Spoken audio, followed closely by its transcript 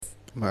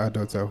My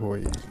adults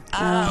ahoy.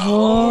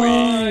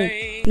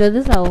 Ahoy. No,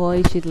 this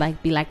ahoy should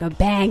be like a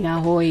bang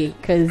ahoy,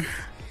 because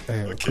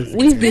Okay.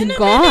 we've been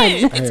gone.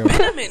 It's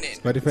been a minute.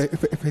 But if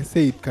I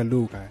say it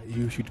Kaluga,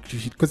 you should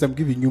because I'm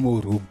giving you more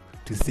room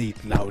to say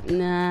it loud.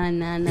 Nah.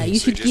 You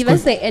So should just give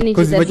us the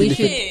energy that we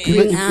should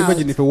bring out.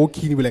 Imagine if I walk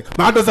in, you'll be like,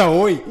 my adults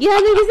ahoy. Yeah,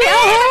 then we say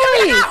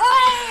ahoy.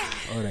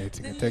 All right,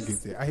 thank you.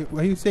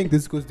 Are you saying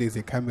this because there's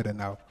a camera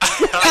now?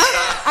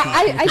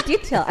 I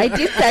did say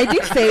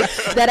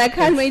that I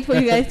can't wait for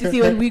you guys to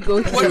see what we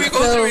go through. What we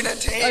go through in a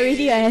day.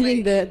 Already I'm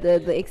having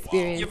the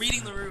experience. You're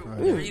reading the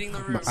room. You're reading the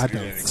room. My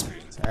adults.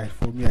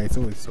 For me, it's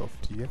always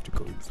soft. You have to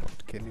go in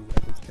soft. Can you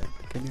understand?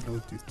 Can you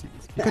know these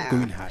things? You can't go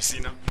in hard. See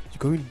now? You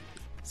go in.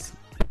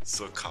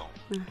 So calm.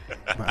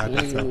 My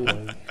adults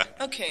ahoy.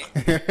 Okay.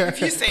 If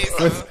you say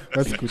so.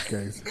 That's good,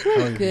 guys. How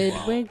are you? Good,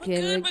 we're good,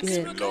 We're we're good.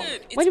 good. We're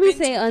good. What did we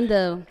say on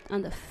the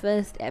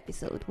first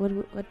episode?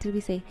 What did we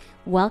say?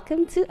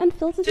 Welcome to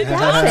Unfiltered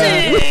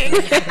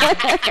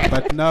Adulting.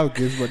 But now,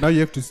 guess what? Now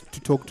you have to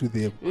talk to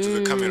them. To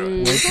the camera.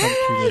 Welcome to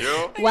them.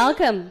 Yo.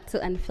 Welcome to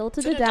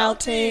Unfiltered To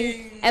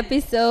Adulting, Adulting.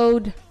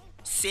 episode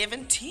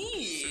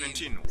 17.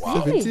 17.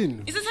 Wow.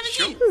 17. Is it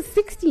 17?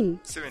 16.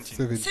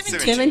 17.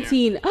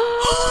 17.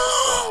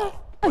 Oh,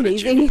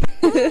 amazing.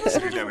 It's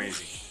really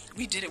amazing.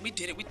 We did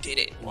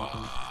it. Wow.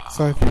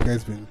 So how have you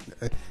guys been?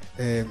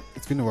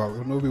 It's been a while.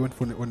 I know we went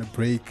on a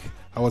break.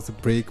 How was the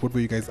break? What were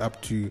you guys up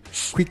to?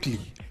 Quickly.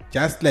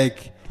 Just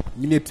like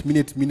minute, and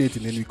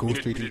then we go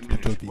straight into the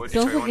topic. What if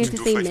Don't I want forget to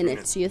do say 5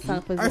 minutes to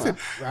yourself as I well. said,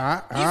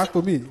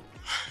 for me.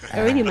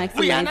 Already We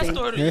maximizing.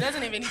 understood. He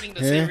doesn't have anything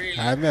to say, really.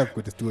 I have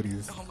got the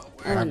stories. Oh, my word.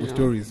 I have got no.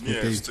 stories for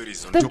Yeah, days.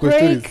 stories on The top.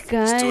 break,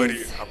 stories. Story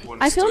guys. upon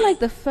I feel story. like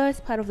the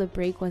first part of the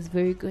break was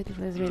very good. It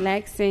was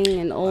relaxing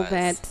and all was.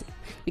 that,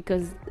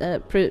 because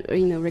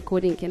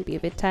recording can be a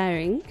bit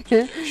tiring.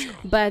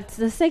 But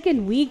the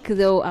second week,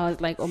 though, I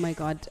was like, oh my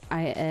god,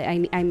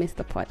 I missed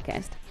the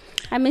podcast.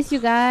 I miss you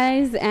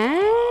guys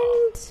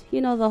and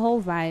the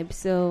whole vibe.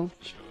 So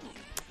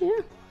yeah,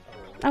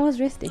 I was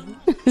resting.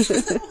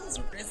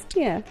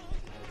 Yeah.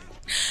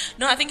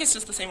 No, I think it's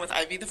just the same with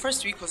Ivy. The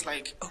first week was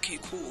like, okay,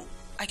 cool.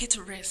 I get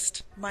to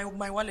rest. My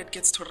wallet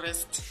gets to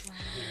rest.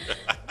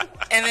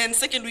 And then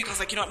second week I was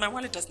like, you know what? My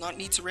wallet does not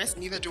need to rest.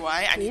 Neither do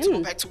I. I need to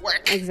go back to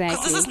work. Exactly.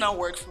 Because this is now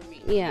work for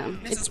me. Yeah.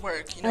 This is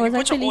work. I was You put your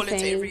actually all into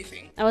saying.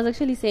 everything. I was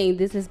actually saying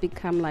this has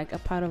become like a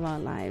part of our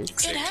lives.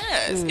 It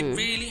has. It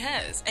really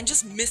has. And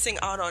just missing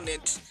out on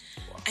it.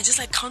 And just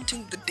like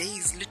counting the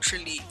days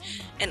literally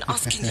and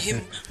asking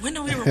him, when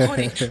are we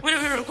recording? When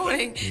are we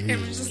recording? And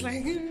we're just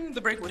like,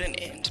 the break wouldn't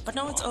end. But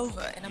now it's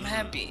over and I'm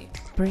happy.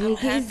 Break I'm is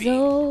happy.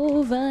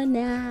 over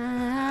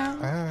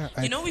now.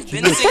 We've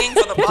been singing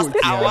for the past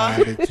hour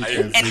and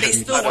they they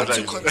still want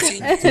to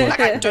continue. Like,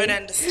 I don't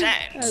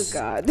understand. Oh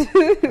God.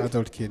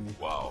 Adult Kenny.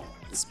 Wow.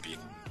 It's been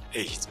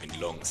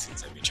long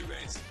since I met you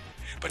guys.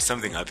 But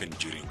something happened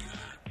during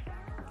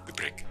the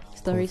break.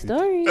 Story.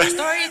 Story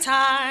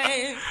time.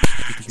 Did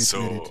you get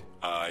So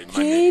married?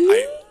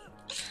 Kenny?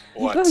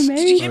 What? You got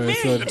married? Get me?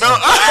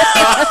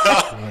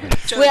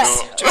 Sorry.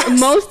 Well,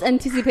 most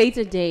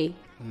anticipated day.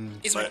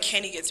 Is when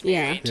Kenny gets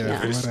Yeah. married. Yeah,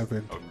 Yeah. what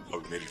happened?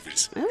 I'll marry very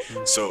soon.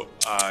 So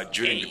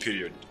during the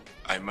period,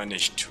 I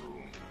managed to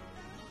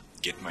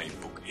get my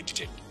book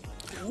edited.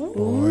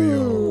 Oh,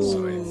 yo.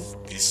 So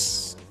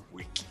this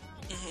week,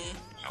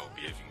 I'll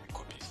be having the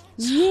copies.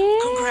 Yeah.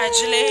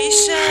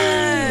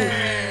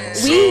 Congratulations.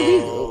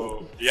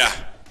 So, yeah.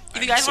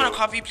 If you guys I'm want a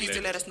so copy, please do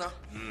glad. let us know.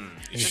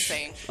 Just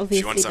saying.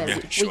 Obviously, want some, that yeah,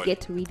 we sure.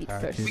 get to read it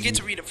first. We get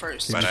to read it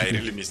first. But I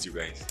really missed you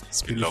guys.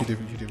 It's been You long. should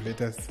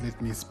have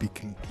let me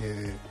speak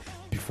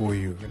before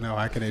you. Now,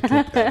 how can I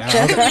talk that?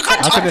 How can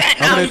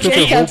I talk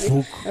a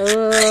whole book?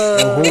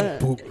 A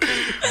whole book.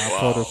 I'm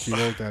proud of you.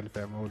 Well done,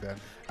 fam. Well done.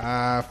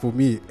 For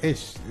me,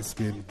 it's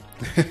been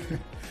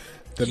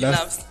the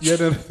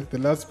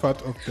last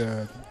part of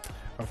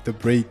the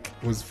break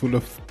was full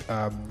of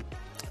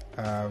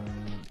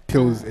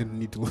pills and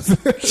needles.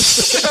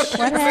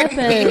 What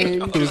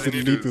happened? Pills and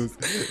needles.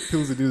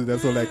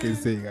 That's all I can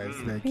say, guys.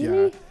 Like,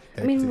 Really? yeah.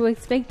 I mean, we were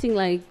expecting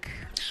like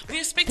We're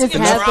expecting this a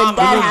happened, drama.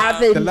 that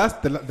happened.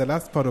 The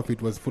last part of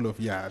it was full of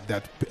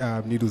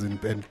needles and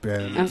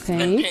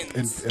Okay.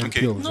 and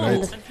pills, No,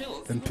 right? and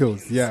pills. And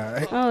pills,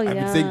 yeah. Oh, I've been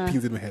yeah. saying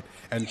pills in my head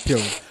and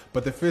pills,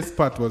 but the first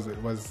part was a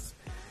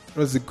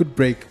good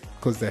break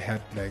because I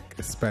had like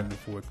a span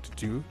of work to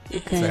do,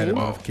 Okay. so I had a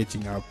lot of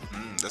catching up,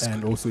 that's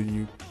and good. also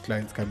new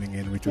clients coming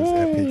in, which was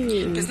Yay.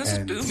 epic. Business is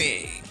And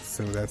booming.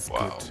 So that's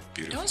Wow. good. That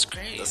Beautiful. was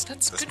great. That's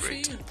good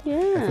great. for you.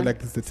 Yeah. I feel like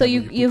this is the So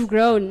time where you've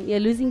grown.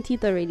 You're losing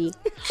teeth already.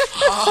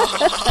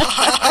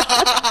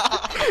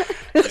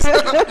 It's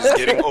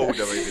getting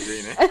older by the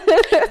day, eh?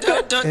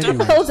 Don't.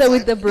 Anyway. Also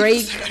with the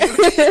break. He's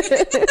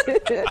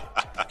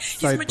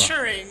Sidebar.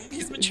 maturing.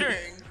 He's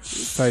maturing.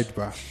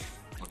 Sidebar.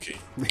 Okay.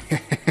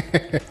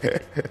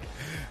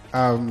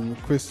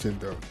 Question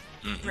though,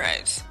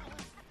 Right.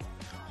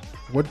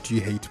 what do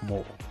you hate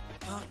more?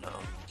 Oh no.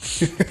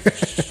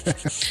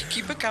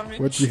 Keep it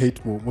coming. What do you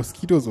hate more,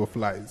 mosquitoes or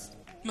flies?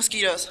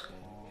 Mosquitoes.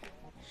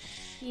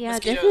 Yeah,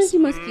 Mosquitoes. definitely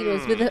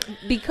mosquitoes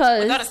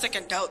because Without a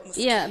second doubt,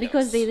 mosquitoes. yeah,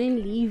 because they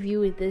then leave you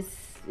with this,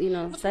 With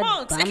that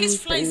bugs. At bump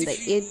least flies, and the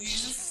if you itch.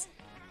 just,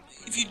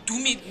 if you do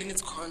me, then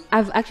it's gone.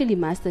 I've actually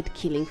mastered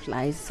killing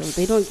flies, so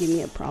they don't give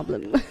me a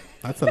problem.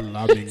 That's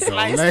alarming, though.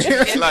 Flies.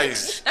 Like,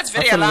 Flies. That's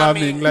very that's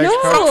alarming. Like,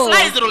 No. how- From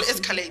flies, it'll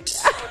escalate.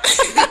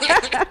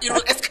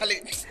 It'll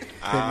escalate.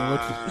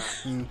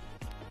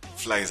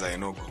 Flies are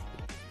no go.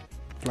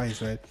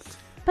 flies, right?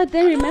 But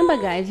then remember,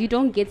 guys, you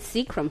don't get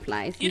sick from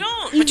flies. You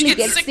don't, but you easily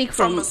get sick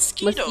from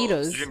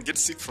mosquitoes. You can get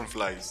sick from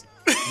flies.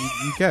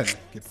 You can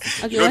get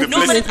sick. Okay, You know the let's No,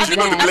 but place- not I do you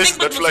know the that. place-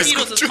 think with that flies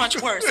mosquitoes go is to.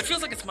 much worse. It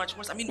feels like it's much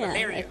worse. I mean, Yeah,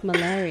 malaria. like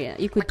malaria.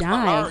 You could die.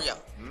 Malaria.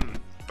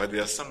 But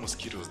there are some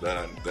mosquitoes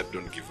that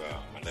don't give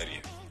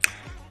malaria.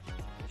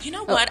 You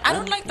know what? I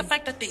don't like the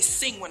fact that they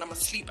sing when I'm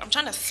asleep. I'm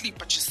trying to sleep,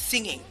 but you're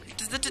singing.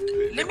 Let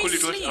They me call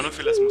it what? sleep.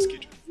 Anopheles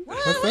mosquito.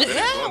 What?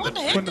 Yeah, what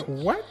the heck?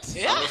 What?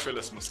 Yeah.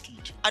 Anopheles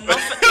mosquito.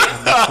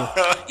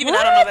 Even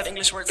I don't know that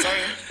English word, sorry.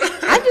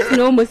 I just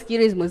know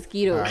mosquito is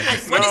mosquito. What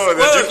is No, they're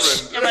word?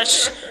 different. Yeah,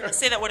 but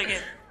say that word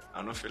again.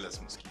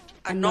 Anopheles mosquito.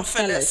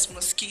 Anopheles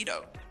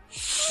mosquito.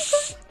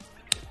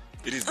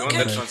 It is the one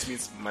Okay. that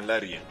transmits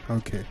malaria.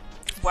 Okay.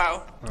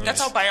 Wow.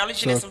 That's our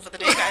biology So- lesson for the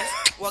day, guys.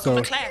 Welcome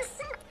so- to class.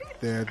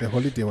 The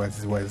holiday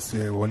was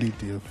a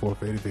holiday for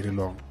very, very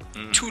long.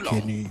 Too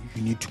long.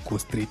 You need to go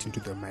straight into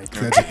the mic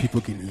so that the people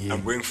can hear. I'm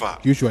you. going far.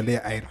 Usually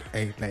I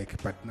like,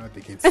 but now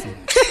they can see me.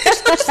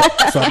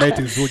 So I might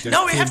as well just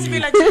No, we have tell to be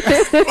you- like,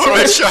 All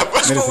right, sharp.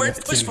 push Medicine forward,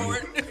 is push killing me.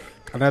 forward.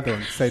 Another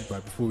one,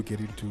 sidebar before we get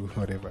into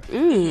whatever.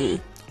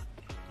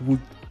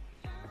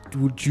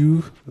 Would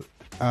you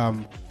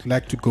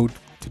like to go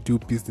to do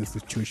business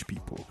with Jewish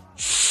people?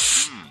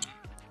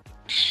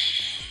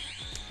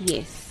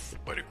 Yes.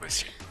 What a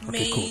question.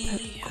 May.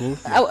 Cool.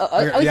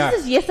 Oh,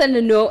 this is yes and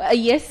a no. A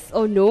yes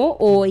or no,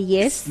 or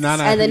yes, No,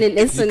 and then an you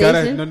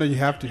explanation. no, you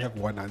have to have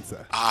one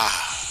answer.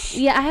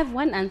 Yeah, I have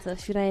one answer.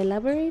 Should I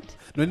elaborate?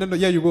 No,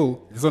 yeah, you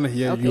will. It's gonna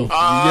hear Okay. you.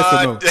 Yes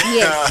or no?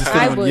 Yes,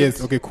 I would.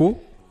 Yes. Okay,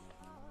 cool.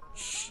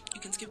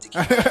 You can skip the key.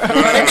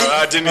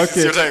 No, Dennis,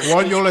 it's your Okay. time.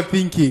 While y'all are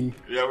thinking,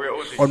 Yeah, we're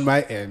all thinking. on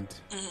my end,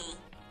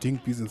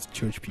 doing business with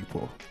church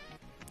people.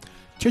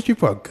 Church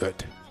people are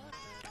good.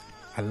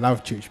 I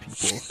love church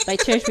people. By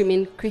church, we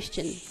mean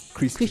Christian.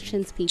 Christian.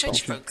 Christians people.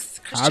 Church folks.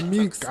 I Christian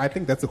mean, folks. I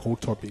think that's a whole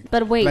topic.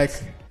 But wait. Like,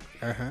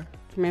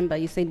 Remember,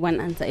 you said one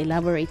answer.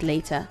 Elaborate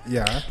later.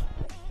 yeah.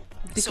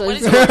 So what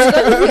Because is your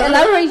if you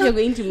elaborate, you're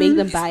going to make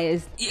them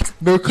biased.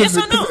 No, because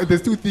Yes or no? they're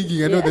still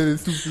thinking. I know they're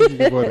still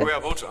thinking about it. We're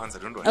about to answer,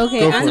 don't worry. Okay,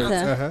 Go for it.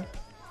 answer.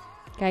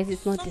 Guys,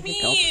 it's not For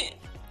difficult. me,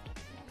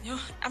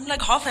 I'm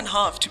like half and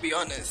half, to be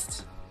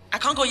honest. I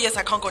can't go yes,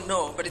 I can't go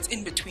no, but it's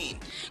in between.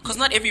 Because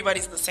not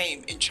everybody's the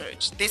same in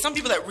church. There's some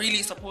people that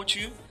really support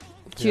you.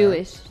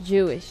 Jewish.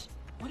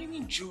 What do you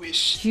mean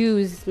Jewish?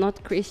 Jews,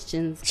 not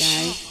Christians,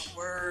 guys.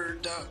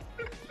 Word.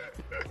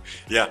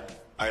 Yeah,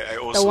 I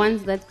also. The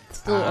ones that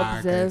still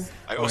observe. guys.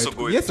 I also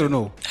go. Yes or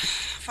no?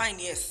 Fine,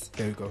 yes.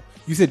 There we go.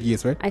 You said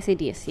yes, right? I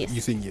said yes. You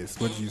saying yes.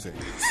 What did you say?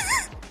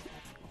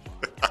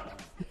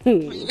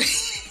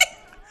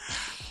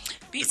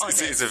 Be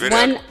honest. It's a very,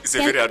 One. it's a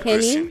very hard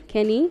question.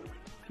 Kenny,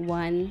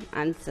 one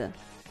answer.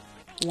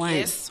 One.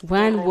 Yes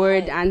One or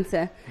word no.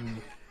 answer.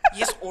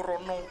 Yes or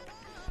no?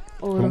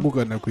 Or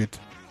Kumbuka na quit.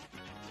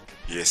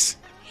 Yes.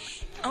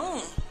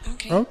 Oh,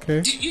 okay.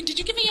 Okay. Did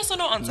you give a yes or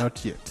no answer?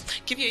 Not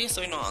yet. Give you a yes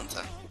or no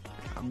answer.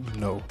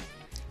 No.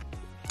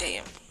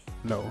 Damn.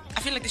 No. I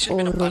feel like there should have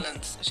been a Oro.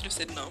 balance. I should have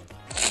said no.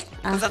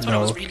 Because that's what I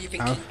No. was really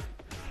thinking.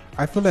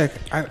 I feel like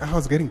I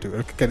was getting to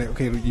it.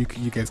 Okay,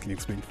 you guys can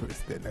explain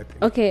first then. I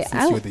think. okay,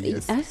 Since you're the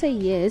yes. I say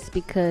yes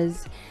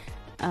because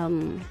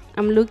I'm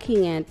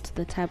looking at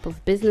the type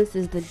of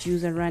businesses the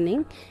Jews are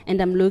running,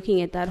 and I'm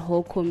looking at that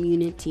whole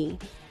community,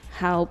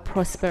 how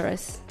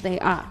prosperous they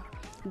are.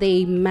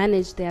 They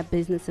manage their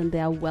business and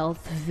their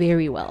wealth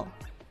very well,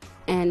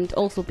 and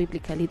also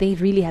biblically, they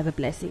really have a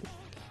blessing.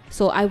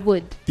 So I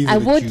would, These I are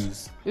the would.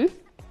 Jews. Hmm?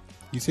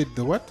 You said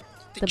the what?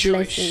 The The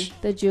Jewish. blessing,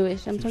 the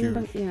Jewish. I'm The talking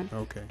Jewish.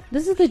 about Okay.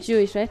 This is the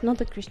Jewish, right? Not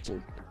the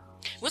Christian.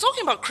 We're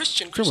talking about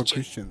Christian. Talk about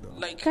Christian though.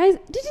 Like, Guys,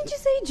 didn't you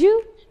say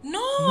Jew?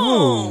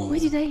 no. Where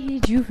did I hear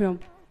Jew from?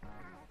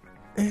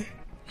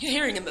 You're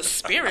hearing in the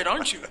spirit,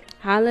 aren't you?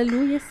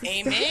 Hallelujah. sister.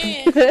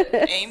 Amen.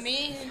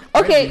 Amen.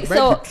 Okay, Might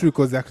so be true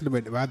because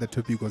actually my other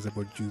topic was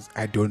about Jews.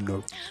 I don't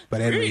know,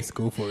 but anyways,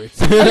 go for it.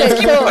 so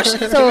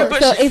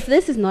if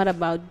this is not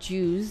about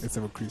Jews, It's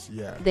about Christian.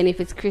 Yeah. then if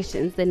it's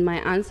Christians, then my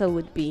answer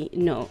would be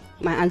no.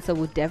 My answer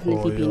would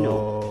definitely be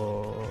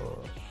no.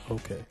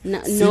 Okay.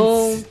 No, Since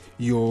no.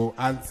 your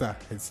answer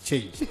has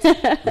changed,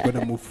 we're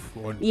gonna move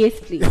on. Yes,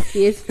 please.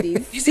 Yes,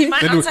 please. You see, my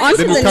Then, answer, On to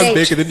then the you come next.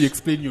 back and then you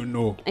explain your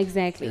no.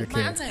 Exactly.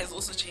 Okay. my answer has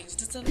also changed.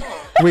 It's a no.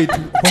 Wait,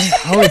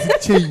 how has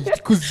it changed?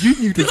 Because you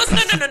knew Because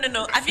this.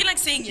 no. I feel like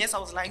saying yes, I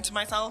was lying to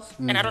myself,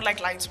 and I don't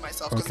like lying to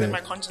myself because then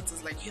Okay. my conscience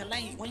is like, you're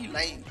lying. Why are you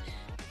lying?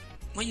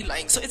 Why are you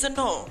lying? So it's a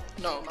no.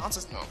 No, my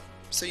answer's no.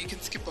 So you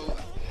can skip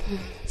over.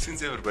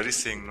 Since everybody's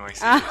saying no, I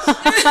say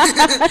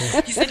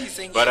yes. He said he's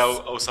saying But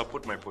yes. I'll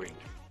support my point.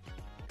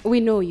 We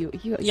know you.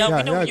 Yeah,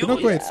 we know you. You know,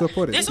 go ahead,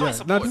 support it. There's no Yeah. Now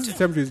support. this is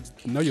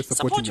the time now you're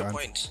supporting Support your your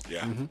point.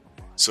 Yeah.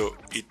 So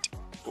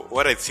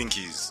what I think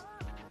is,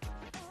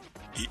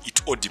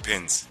 it all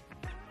depends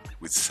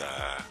with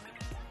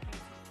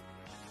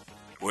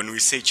when we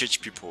say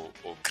church people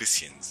or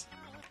Christians,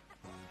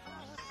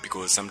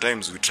 because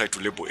sometimes we try to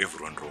label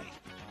everyone wrong.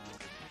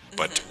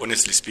 But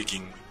honestly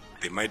speaking,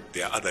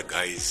 there are other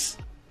guys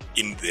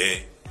in there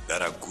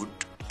that are good,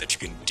 that you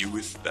can deal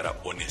with, that are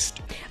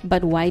honest.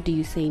 But why do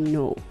you say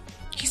no?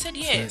 He said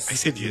yes. I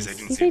said yes. I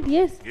didn't He say said no.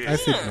 yes. I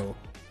said no.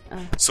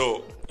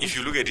 So if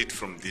you look at it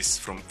from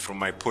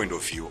my point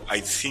of view, I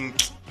think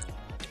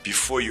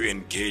before you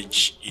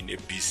engage in a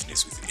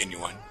business with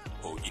anyone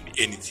or in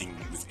anything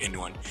with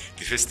anyone,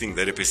 the first thing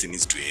that a person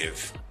needs to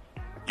have,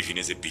 even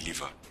as a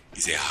believer,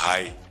 is a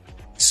high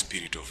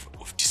spirit of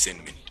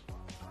discernment.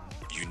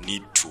 You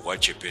need to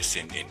watch a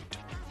person and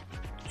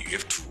you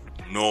have to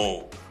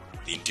know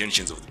the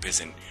intentions of the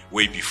person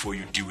way before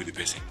you deal with the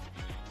person.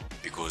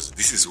 Because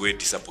this is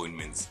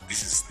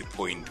the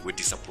point where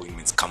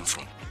disappointments come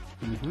from.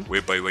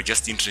 Whereby we're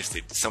just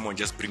interested. Someone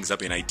just brings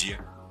up an idea.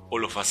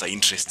 All of us are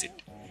interested.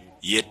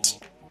 Yet,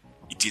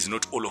 it is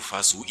not all of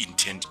us who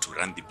intend to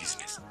run the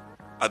business.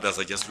 Others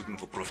are just looking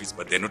for profits,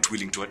 but they're not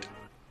willing to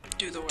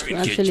Do the work. to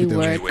engage Actually in the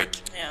work. work.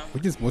 Yeah.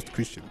 Which is most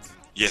Christians.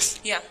 Yes.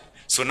 Yeah.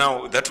 So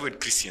now, that word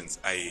Christians,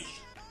 I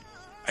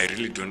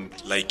really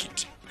don't like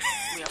it.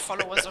 We are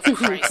followers of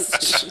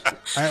Christ.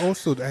 I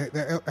also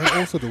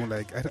don't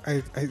like. I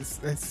I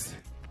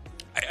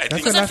think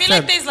Because I last feel like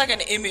time- there's like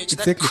an image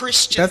that Exactly.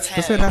 Christians That's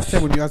why have. last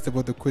time when you asked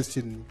about the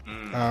question,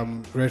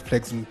 red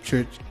flags in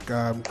church,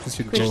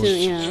 Christian girls.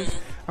 Yeah.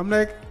 I'm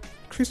like,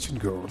 Christian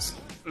girls.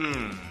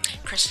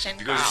 Christian.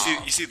 because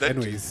you see that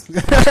Anyways.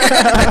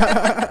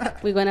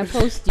 We're gonna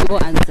post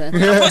your answer.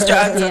 Post your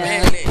answer, Yeah.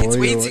 man. It's Oh,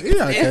 waiting.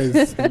 yeah,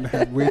 guys.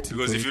 I'm waiting.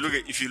 because for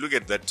if it. you look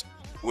at that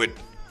word,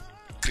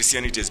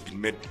 Christianity has been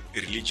made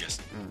religious.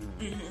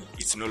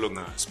 It's no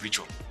longer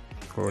spiritual.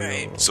 Oh, yeah.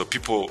 Right. So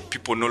people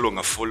no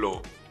longer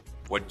follow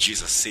what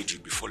Jesus said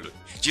should be followed.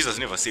 Jesus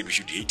never said we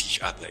should hate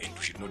each other and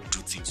we should not do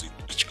things with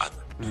each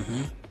other.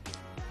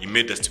 He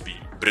made us to be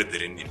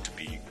brethren and to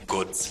be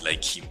gods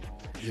like him.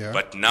 Yeah.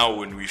 But now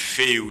when we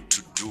fail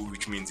to do,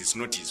 which means it's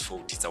not his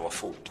fault, it's our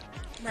fault.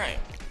 Right.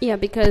 Yeah,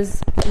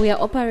 because we are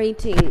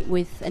operating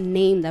with a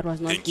name that was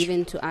not Thank you.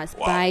 given to us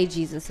Wow. by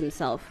Jesus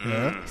himself.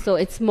 So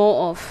it's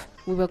more of,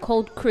 we were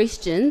called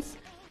Christians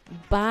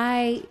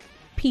by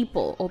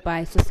people or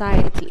by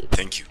society.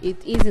 Thank you.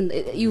 It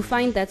isn't. You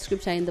find that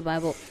scripture in the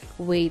Bible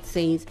where it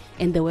says,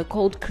 and they were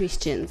called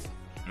Christians.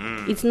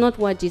 It's not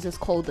what Jesus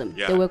called them.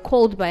 Yeah. They were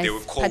called by They a were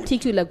called.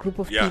 particular group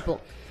of Yeah. people.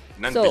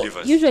 So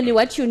Non-believers. usually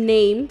what you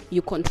name,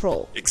 you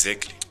control.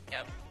 Exactly.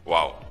 Yep.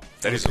 Wow.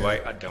 That is why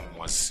Adam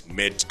was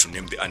made to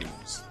name the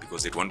animals,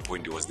 because at one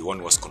point he was the one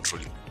who was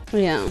controlling them.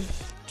 Yeah.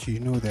 Do you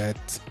know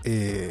that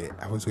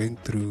I was going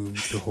through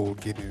the whole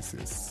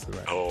Genesis,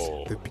 right?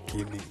 Oh. The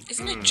beginning.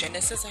 Isn't it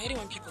Genesis? I hate it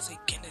when people say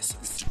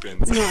Genesis.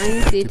 Depends. No,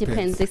 honestly, it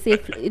depends.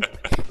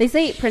 They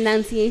say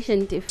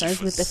pronunciation differs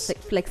with the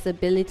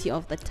flexibility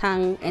of the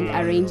tongue and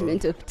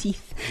arrangement of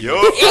teeth. Yo.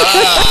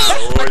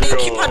 But they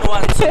keep on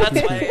one, so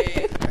that's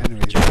why.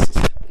 Anyways,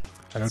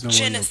 I don't know where you're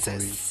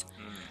Genesis.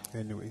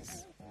 going.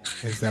 Anyways,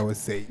 as I was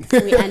saying,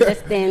 We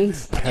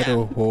understand. I had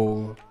a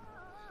whole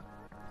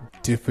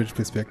different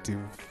perspective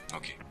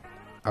Okay.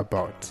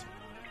 about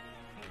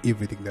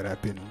everything that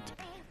happened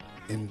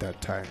in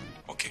that time.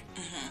 Okay.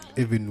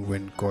 Even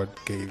when God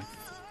gave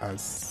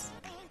us,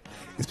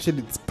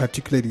 especially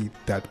particularly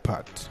that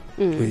part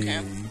where we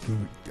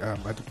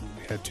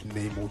had to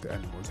name all the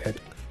animals, had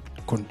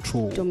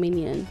control.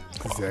 Dominion.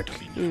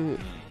 Exactly.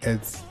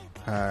 As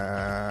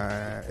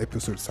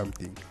episode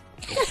something.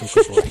 I'll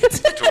talk about it.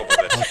 Talk about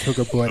that. I'll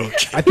talk about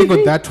it. I think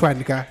on that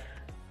one,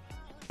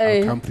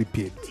 I'll come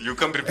prepared. You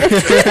come prepared.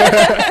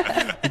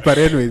 But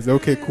anyways,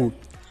 okay, cool.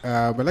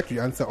 I'd like to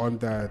answer on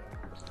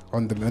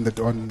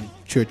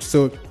church.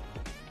 So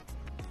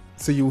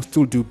you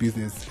still do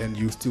business and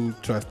you still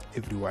trust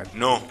everyone.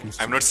 No,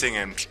 I'm not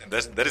saying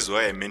that is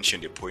why I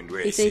mentioned a point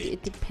where He I said say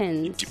it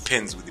depends. it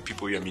depends with the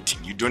people you're meeting.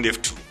 You don't have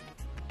to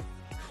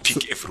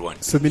pick everyone.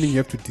 So meaning you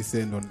have to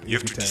descend on. You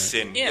have every to time.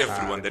 discern Yeah.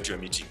 everyone that you're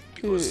meeting,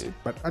 because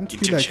But aren't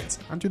intentions.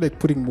 you like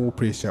putting more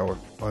pressure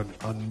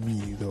on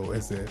me though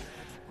as a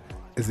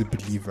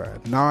believer?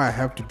 Now I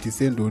have to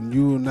descend on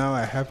you. Now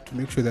I have to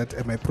make sure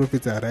that my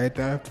profits are right.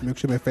 I have to make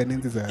sure my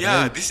finances are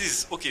Yeah, right. this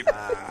is okay.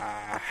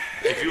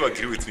 If you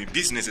agree with me,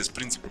 business is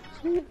principle.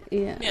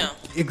 Yeah. Yeah.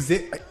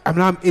 I'm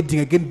adding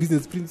again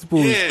business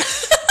principles.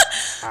 Yes.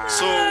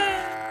 So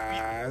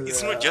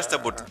it's not just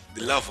about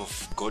the love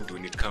of God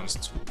when it comes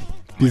to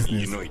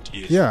Business. You know it.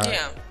 Yes. Yeah.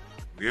 Yeah.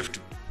 We have to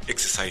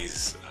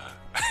exercise.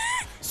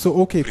 So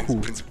okay, cool.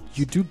 Principles.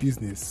 You do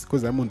business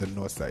because I'm on the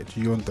north side.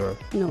 You're on the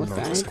North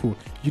side. Cool.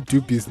 You do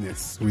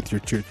business with your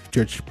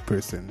church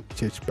person,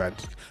 church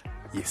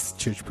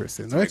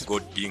person, My right?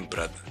 God being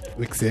brother.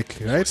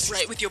 Exactly, right?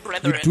 Right, with your You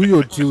brethren. do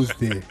your deals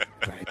there,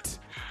 right?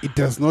 It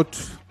does not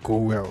go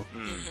well.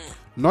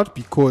 Not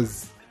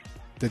because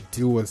the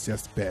deal was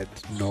just bad.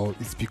 No,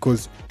 it's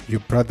because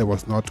your brother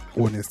was not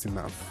honest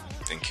enough.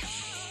 Thank you.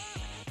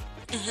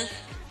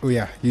 Oh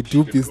yeah, you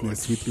do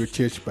business with your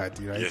church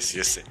buddy, right? Yes,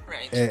 sir.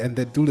 Right. And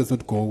the deal does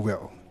not go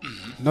well.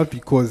 Not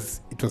because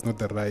it was not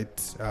the right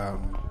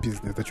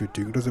business that you're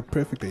doing. It was a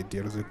perfect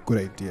idea. It was a good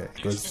idea.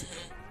 It was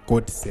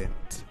God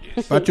sent.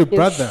 But your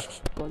brother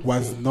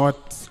was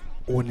not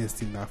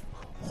honest enough.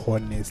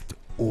 Honest.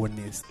 You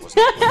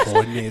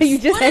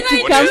just had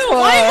to come for.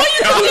 Why are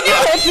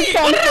you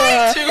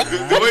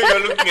The way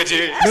you're looking at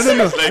it.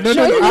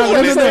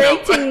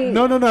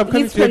 No. I'm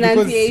coming to it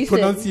because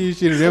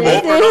pronunciation.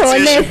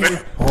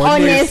 Remember?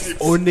 Honest.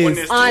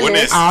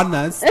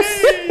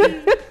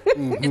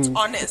 It's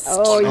honest.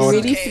 Oh, you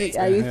Honest. really?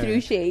 Are you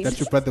through shade? That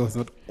your brother was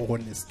not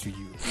honest to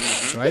you,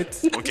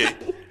 right? Okay.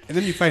 And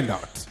then you find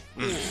out.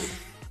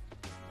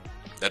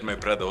 That my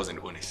brother wasn't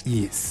honest.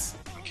 Yes.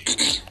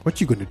 Okay.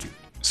 What you gonna do?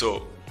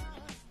 So,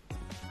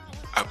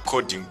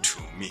 according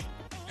to me,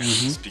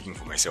 speaking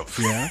for myself,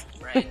 Yeah.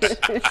 Right.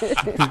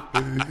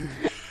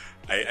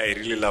 I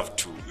really love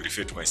to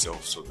refer to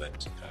myself so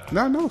that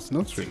No, it's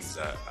no stress. things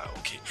are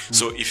okay.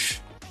 So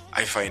if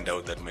I find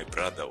out that my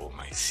brother or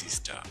my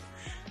sister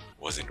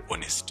wasn't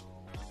honest,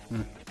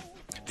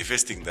 the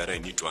first thing that I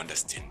need to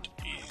understand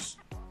is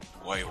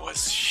why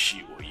was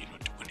she or he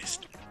not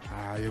honest?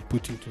 You're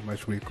putting too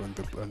much weight on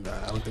the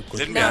Let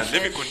good.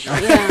 me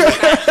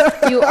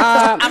continue. You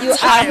are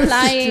tired.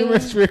 applying. Too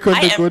much weight on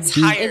I the am good.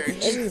 tired.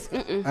 It's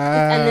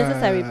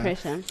unnecessary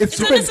pressure. It's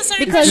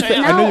unnecessary Because pressure. I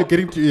know now- you're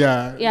getting to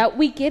Yeah,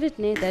 we get it,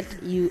 Nate, that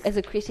you, as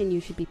a Christian,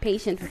 you should be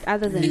patient with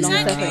others and long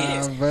Exactly.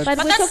 suffering. but But But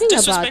we're that's talking about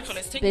disrespectful.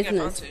 It's taking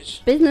business.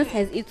 advantage. Business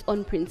has its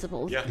own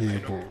principles. Yeah, yeah, I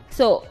know. bro.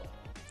 So,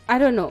 I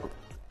don't know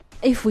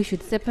if we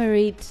should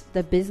separate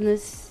the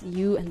business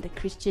you and the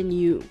Christian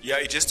you. Yeah,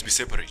 it has to be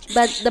separate.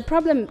 But the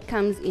problem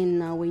comes in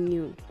when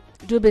you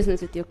do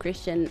business with your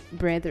Christian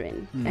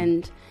brethren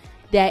and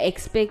they're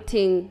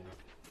expecting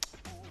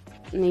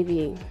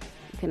maybe,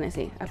 can I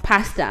say, a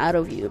pastor out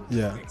of you.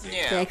 Yeah. They're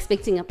Yeah.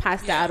 expecting a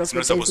pastor out of It's the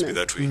not supposed to be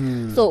business. that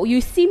way. So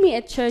you see me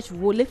at church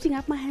lifting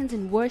up my hands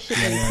in worship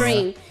and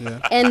praying. Yeah.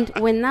 And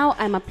when now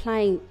I'm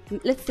applying,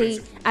 let's say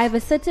I have a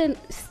certain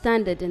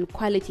standard and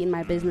quality in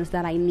my business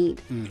that I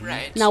need.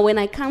 Right. Now when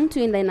I come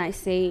to and then I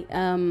say,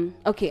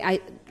 okay,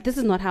 this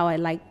is not how I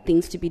like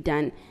things to be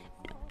done.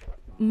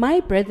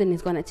 My brethren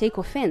is gonna take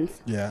offense.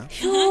 Yeah.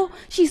 Sure,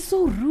 she's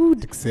so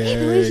rude. Hey,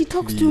 the way she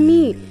talks to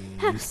me.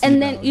 Exactly. You see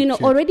And then now,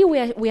 check. already we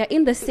are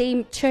in the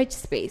same church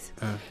space.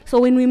 So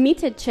when we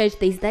meet at church,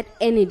 there's that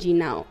energy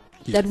now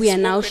that we are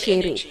now Corporate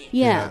sharing. energy.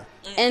 Yeah.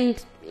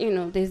 And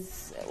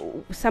there's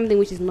something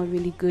which is not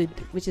really good,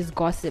 which is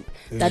gossip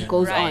that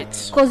goes on.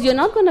 Right. Because you're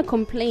not going to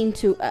complain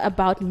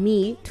about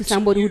me to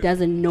somebody who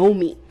doesn't know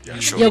me. Yeah,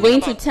 sure. You're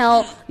going to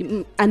tell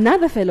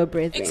another fellow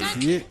brethren.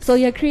 Exactly. Yeah. So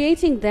you're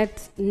creating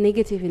that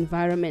negative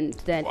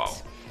environment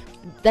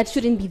that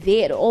shouldn't be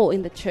there at all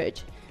in the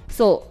church.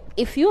 So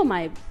if you're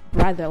my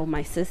brother or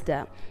my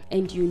sister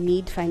and you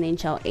need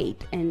financial aid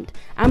and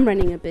I'm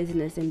running a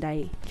business and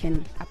I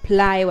can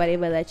apply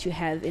whatever that you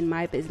have in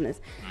my business,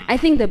 I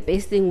think the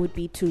best thing would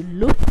be to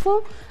look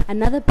for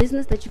another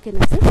business that you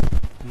can assist,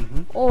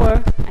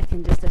 or I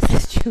can just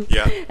assist you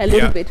Yeah, a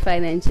little yeah. bit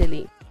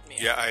financially.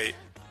 Yeah,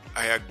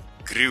 I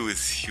agree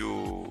with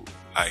you,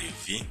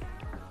 Ivy.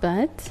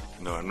 But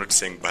No, I'm not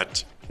saying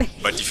but.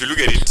 But if you look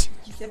at it,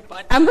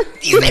 I'm I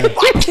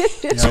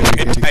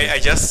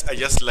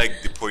just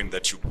like the point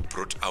that you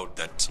brought out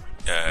that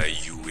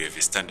you have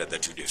a standard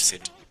that you have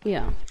set.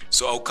 yeah.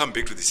 So I'll come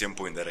back to the same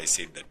point that I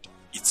said that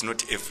it's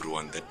not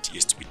everyone that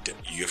has to be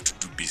you have to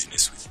do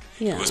business with.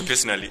 Yeah. Because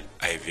personally,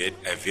 I've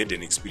had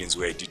an experience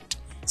where I did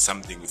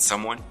something with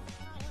someone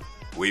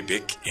way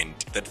back, and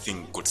that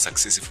thing got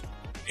successful,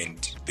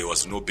 and there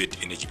was no bad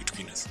energy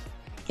between us.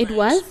 It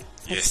was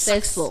Yes.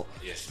 successful.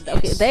 Yes.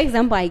 Okay, the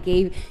example I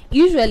gave,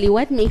 usually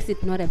what makes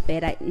it not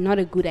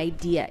a good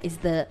idea is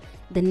the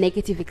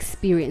negative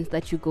experience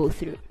that you go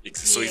through.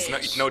 So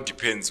it now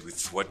depends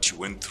with what you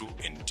went through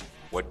and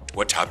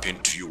what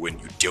happened to you when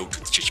you dealt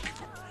with church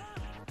people.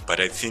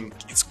 But I think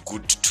it's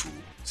good to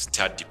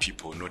study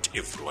people. Not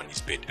everyone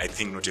is bad. I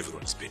think not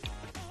everyone is bad.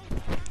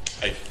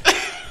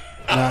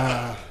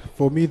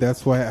 For me,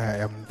 that's why I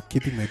am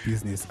keeping my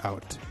business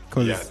out.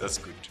 Yeah, that's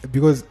good.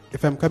 Because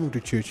if I'm coming to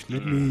church,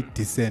 let me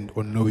descend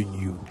on knowing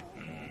you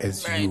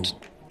as you. Right.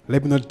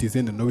 Let me not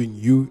descend on knowing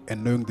you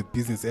and knowing the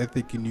business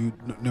ethic in you,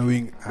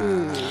 knowing.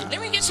 Let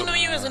me get to know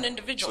you as an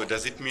individual. So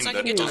does it mean So I that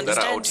can get to those that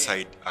are understand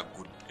outside are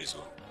good as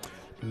well?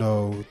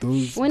 No,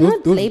 those. We're those,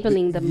 not those,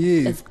 labeling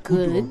them as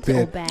good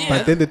or bad.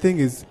 But then the thing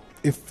is,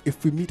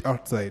 if we meet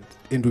outside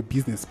and we're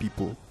business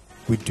people,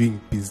 we're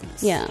doing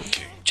business. Yeah.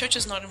 Okay. Church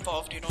is not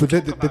involved. You don't But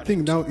talk the about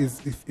thing it. now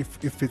is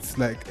if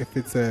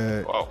it's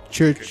a Wow,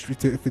 church,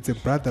 if it's a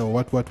brother or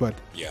what.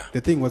 Yeah.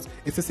 The thing was,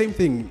 it's the same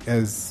thing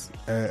as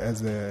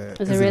a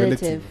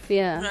relative.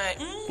 Yeah. Right.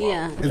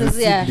 Yeah. as a Because,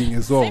 yeah. sibling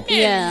as well.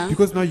 Yeah.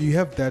 Because now you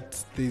have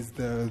that. There's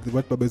the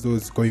what Babazo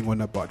is going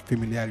on about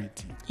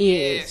familiarity.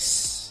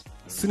 Yes.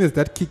 As soon as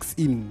that kicks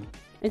in,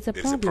 It's a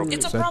There's a problem. problem.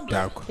 It's a So problem.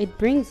 dark. It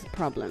brings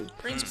problem.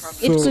 Brings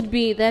problems. It So- could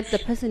be that the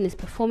person is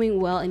performing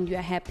well and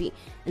you're happy,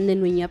 and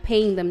then when you're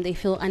paying them, they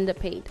feel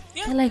underpaid.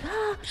 Yeah. They're like,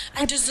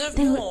 I deserve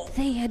they, more.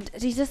 they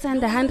just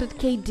signed a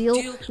 100K deal.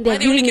 Deal. Why They're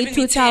they only giving me giving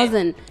me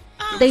 2,000.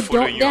 They'll They be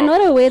following don't. you They're up.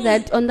 not aware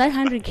that on that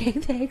 100K,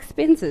 their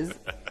expenses.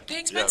 The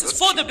expenses that's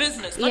for true. the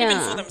business, not even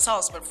Yeah. for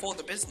themselves, but for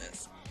the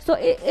business. So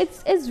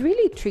it's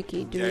really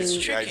tricky doing, it's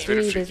tricky. It's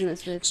very doing tricky.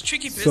 business with. It's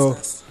tricky So-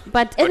 business.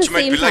 But at But the you might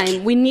same be lucky.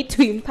 time, we need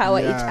to empower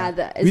each Yeah.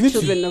 other We need as to-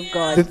 children of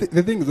God.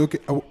 The thing is, okay,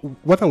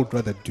 what I would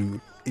rather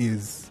do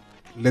is,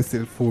 let's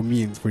say for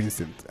me, for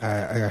instance,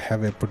 I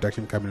have a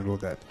production company and all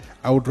that.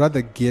 I would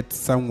rather get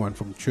someone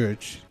from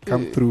church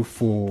come through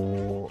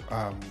for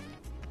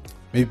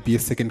maybe be a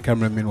second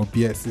cameraman or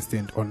be an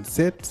assistant on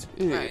set.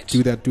 Right.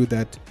 Do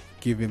that.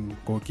 Give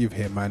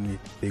her money.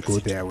 They go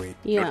their way.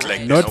 Yeah. Not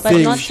like Not But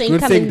saying, not saying not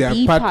come saying and they're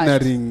be part.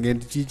 partnering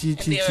and they're- Or you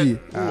can They're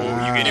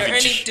even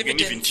earning teach. You can even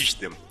dividends. teach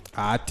them.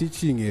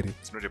 teaching it.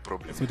 It's not a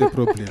problem. It's not a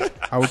problem.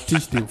 I will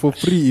teach them for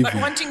free. But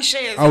Even wanting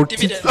shares I'll and teach.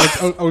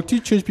 dividends. I'll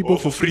teach church people Oh,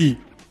 for for free.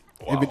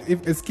 Wow.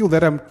 If a skill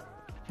that I'm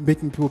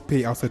making people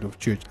pay outside of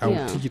church, I will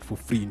Yeah. teach it for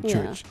free in Yeah.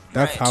 church.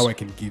 That's Right. how I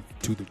can give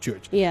to the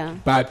church. Yeah.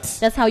 But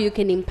That's how you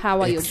can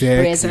empower your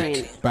exactly.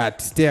 brethren.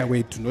 But stay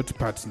away. Do not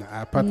partner.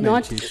 Partner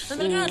Not- in church.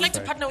 No, I'd like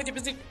to partner with your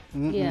business.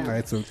 Yeah.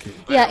 It's okay.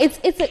 Yeah,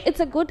 it's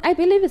a good. I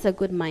believe it's a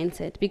good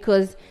mindset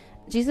because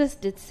Jesus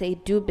did say,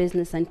 "Do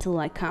business until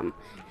I come."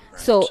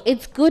 So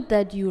it's good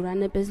that you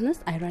run a business.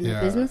 I run Yeah.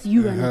 a business.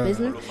 You run a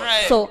business.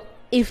 Right. So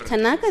if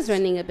Tanaka's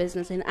running a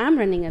business and I'm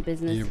running a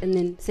business, Yeah. and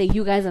then say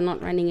you guys are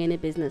not running any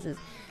businesses,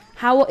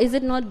 how is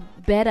it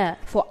not better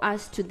for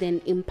us to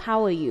then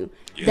empower you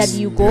that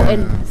you go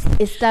and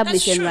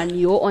establish That's and true. run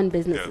your own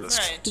businesses that's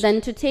Right.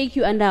 than to take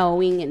you under our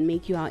wing and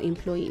make you our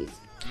employees?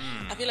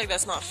 I feel like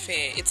that's not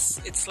fair.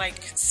 It's like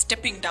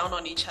stepping down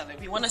on each other.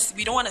 We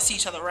don't want to see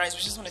each other rise.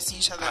 We just want to see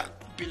each other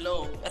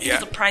below. I think Yeah.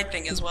 it's a pride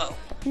thing as well.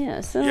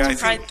 Yeah. So Yeah, I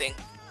It's a pride think-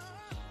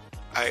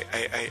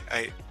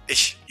 thing.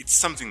 It's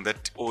something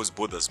that always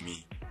bothers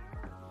me.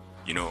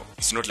 You know,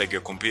 it's not like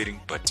you're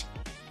comparing, but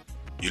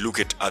you look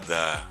at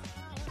other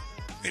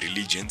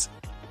religions.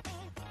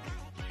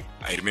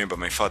 I remember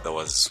my father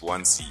was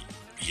once,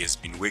 he has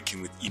been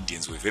working with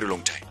Indians for a very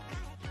long time.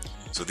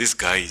 So these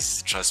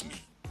guys, trust me,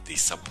 they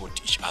support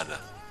each other.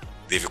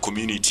 They have a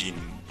community in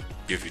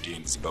Beverde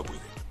in Zimbabwe,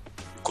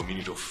 a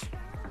community of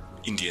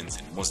Indians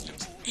and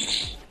Muslims.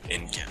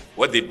 And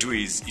what they do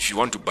is, if you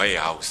want to buy a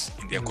house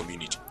in their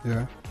community,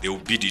 Yeah. they will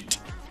bid it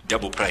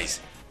double price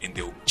and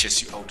they will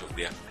chase you out of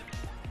their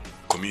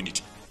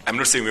community. I'm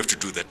not saying we have to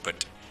do that,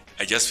 but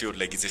I just feel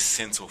like it's a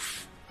sense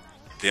of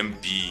them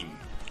being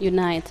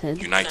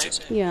united. united.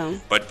 Yeah.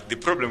 But the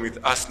problem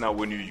with us now,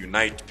 when you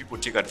unite, people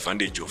take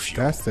advantage of you.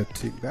 That's the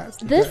thing. That's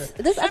This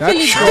that's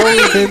actually how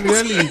goes. the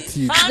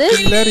reality. This-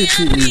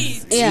 Similarity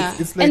is. Yeah,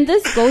 It's like and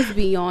this goes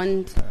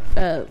beyond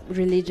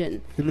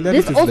religion.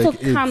 Similarity This is also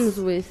like AIDS. comes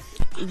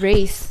with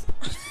race.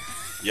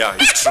 Yeah,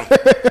 it's true.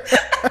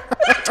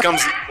 it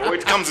comes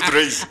with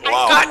race.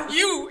 Wow. God,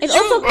 you. It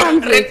you, also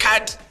comes red with-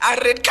 card. A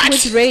red card.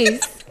 With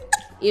race,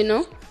 you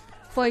know,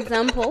 for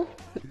example,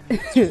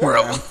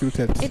 I'm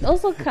filtered. it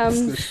also It's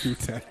comes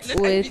filtered.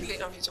 with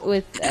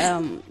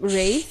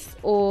race,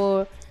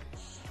 or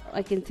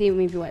I can say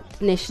maybe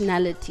what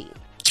nationality.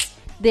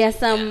 There are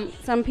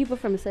some people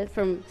from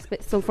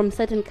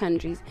certain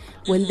countries,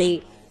 when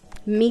they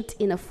meet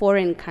in a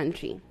foreign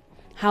country,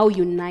 how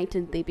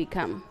united they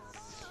become.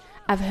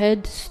 I've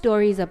heard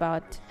stories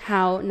about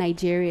how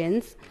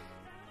Nigerians,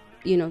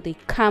 they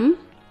come.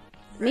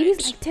 Maybe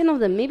it's like 10 of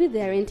them. Maybe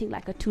they're renting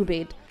like a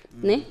 2-bed.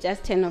 Ne?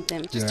 Just 10 of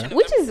them. Yeah.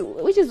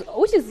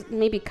 Which is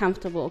maybe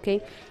comfortable,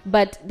 okay?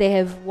 But they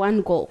have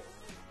one goal.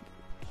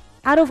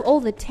 Out of all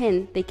the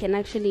 10, they can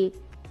actually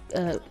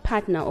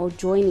partner or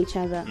join each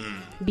other,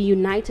 be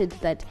united,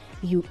 that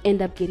you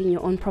end up getting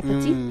your own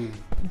property.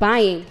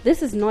 Buying.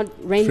 This is not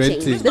renting.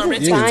 Renting. This Not is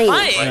renting, buying.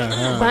 it's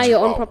buying. Buy your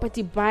own Wow.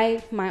 property.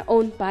 Buy my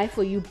own. Buy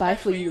for you. Buy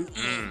for you.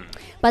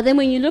 But then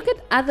when you look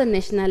at other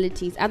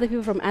nationalities, other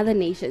people from other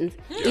nations,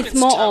 it's it's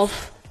more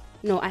tough.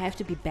 of, no, I have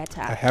to be better.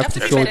 I have to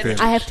be show better.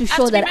 them. I have to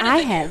show to be that better I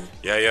than you. have.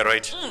 Yeah, you're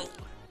right.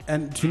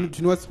 And do you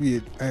know what's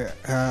weird?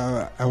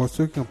 I was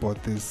talking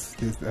about this.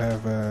 When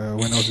I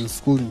was in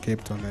school in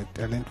Cape Town,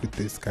 I went with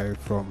this guy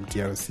from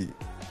DRC.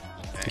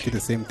 He did the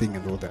same thing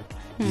and all that.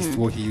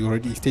 He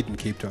already stayed in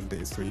Cape Town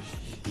there, so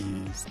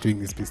he's doing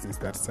his business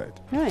that side.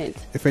 Right.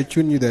 If I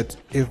tune you that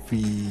every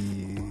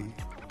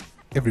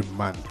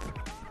month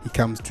he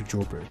comes to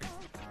Joburg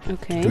to do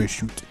Okay. a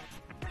shoot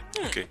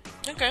Okay.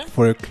 Okay.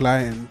 for a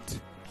client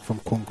from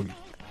Congo.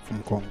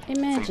 From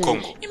Imagine. From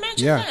Congo.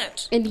 Imagine Yeah.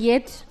 that. And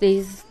yet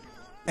there's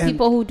And-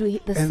 people who do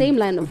the and same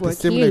line of the work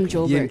same here in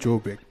like here in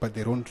Joburg. Joburg, but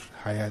they don't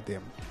hire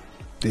them.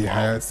 They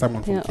hire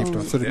someone from Their Cape Town.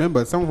 own. So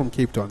remember, someone from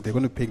Cape Town, they're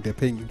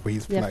paying for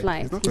his Their flight.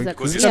 flight. It's not He's going- like-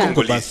 Because he's he's Yeah. not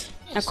going to Congolese.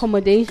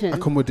 Accommodation.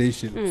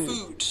 accommodation.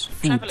 Food.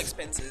 Travel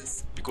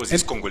expenses. Because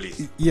he's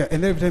Congolese. Yeah,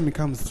 and every time he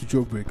comes to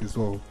Joburg as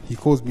well, he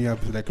calls me up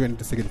like, "When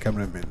the second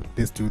cameraman,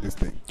 let's do this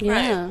thing."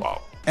 Yeah.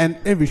 Wow. And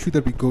every shoot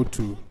that we go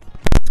to,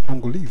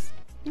 Congolese.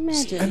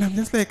 Imagine. And I'm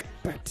just like,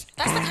 but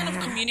That's the kind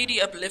of community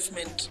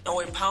upliftment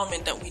or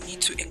empowerment that we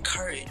need to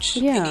encourage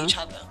in Yeah. each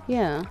other.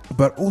 Yeah.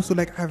 But also,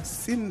 like, I've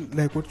seen,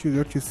 like, what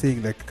you're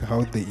saying, like,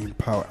 how they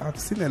empower. I've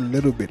seen a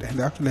little bit,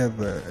 and I actually have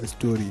a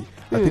story.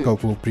 I think I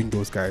will bring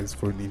those guys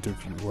for an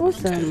interview. one of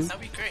these Awesome. days.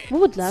 That'd be great. We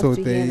would love So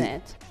to they-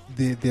 hear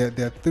that.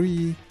 There are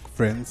 3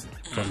 friends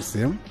from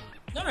Sim.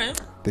 All right.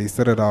 They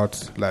started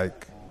out,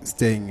 like,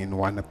 staying in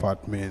one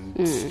apartment.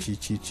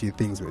 Chi,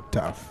 things were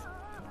tough.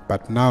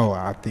 But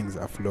now things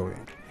are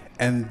flowing.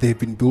 And they've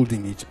been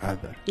building each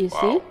other You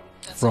see?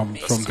 from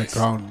the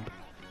ground.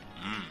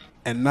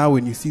 And now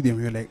when you see them,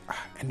 you're like,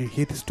 and you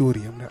hear the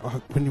story. I'm like,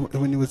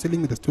 when you were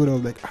telling me the story, I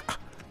was like,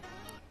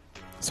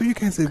 so you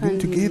guys have been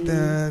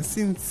together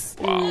since.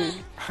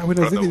 When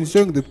I was even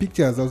showing the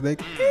pictures, I was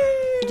like,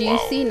 Do you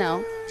see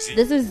now?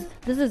 This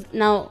is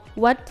now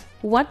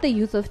what the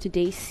youth of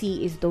today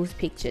see is those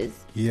pictures.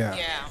 yeah.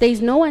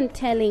 There's no one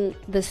telling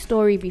the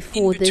story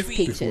before In these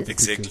between. pictures.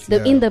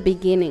 Exactly. In the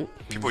beginning.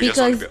 People just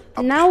want Because to be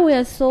up. now we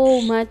are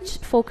so much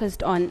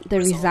focused on the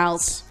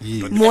results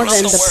Yeah. more Not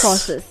than the the work.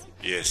 process.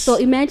 Yes. So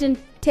imagine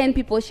 10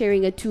 people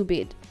sharing a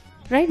 2-bed.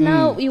 Right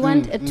now, you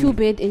want a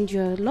 2-bed and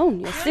you're alone.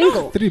 You're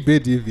single. 3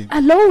 bed even.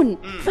 Alone.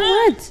 For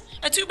what?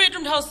 A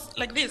 2-bedroom house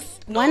like this.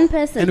 One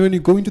person. And when you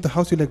go into the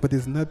house, you're like, but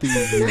there's nothing in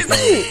here.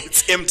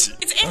 It's empty.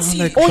 It's I'm empty.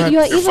 like, Or but-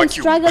 you're Yeah, even fuck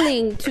you.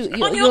 struggling to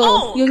On your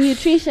own. your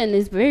nutrition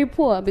is very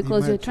poor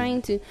because you're Imagine.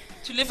 trying to.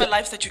 To live a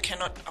life that you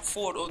cannot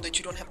afford or that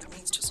you don't have the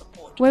means to support.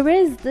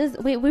 Whereas this,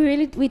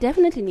 we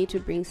definitely need to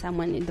bring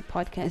someone in the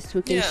podcast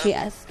who can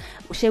Yeah.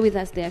 share with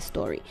us their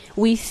story.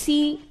 We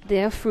see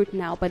their fruit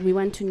now, but we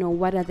want to know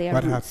what are their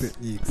What roots. happened?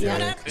 Yeah.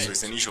 Exactly. So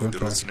it's an issue of the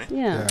roots, no?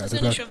 Yeah. It's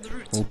an issue of the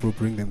roots. We'll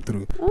bring them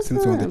through.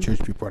 Since we're on the Awesome.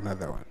 church people,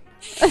 another one.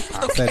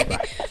 Sidebar.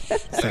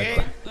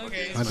 Okay.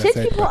 Okay. On the Church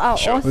people sidebar.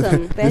 are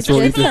awesome. They're This whole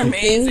just interview-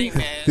 Amazing, something.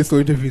 man. This whole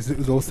interview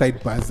is all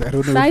sidebars. I don't know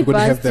if we're going to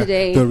Sidebars have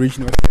today. the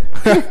original.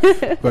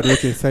 But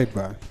okay,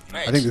 sidebar.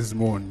 Right. I think this is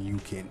more on you,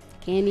 Ken.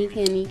 Kenny.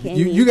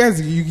 You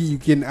guys, you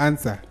can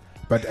answer.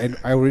 But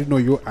I already know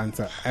your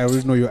answer.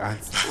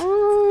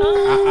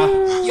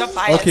 You're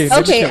biased. Okay.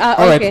 let me Okay, tell-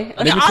 all right. okay.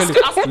 Let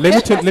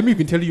me tell you. Let me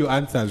even tell you your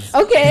answers.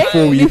 Okay.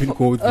 Before we even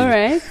go there. All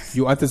right.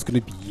 Your answer is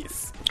going to be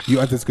yes.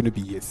 Your answer is going to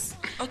be yes.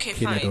 Okay,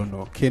 Kenny, I fine. don't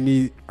know.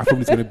 Kenny, I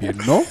probably is going to be a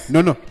no.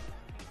 No.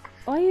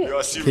 Why are You're you? Kenny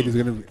assuming. is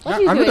going to be. What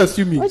are you I'm doing? not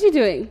assuming. What are you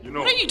doing? You know.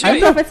 What are you I'm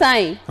doing?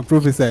 prophesying. I'm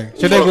prophesying.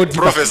 Should I go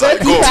deeper? Professor,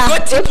 go. Go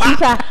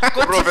deeper.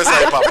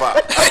 Prophesy,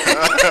 Papa.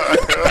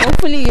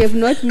 Hopefully, you have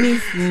not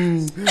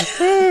missed.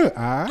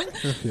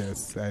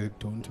 Yes, I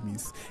don't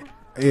miss.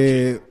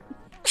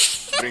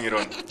 Bring it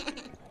on.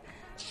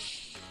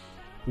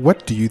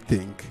 What do you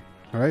think,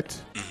 right?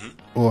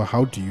 Mm-hmm. Or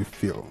how do you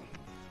feel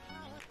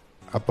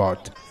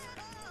about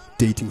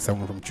dating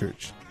someone from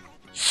church?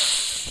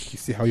 You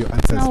see how your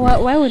answers No, were.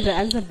 why would the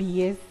answer be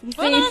yes? You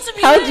Why say, the answer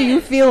be how yes? do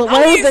you feel? How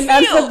Why do would you the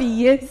answer feel? be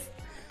yes?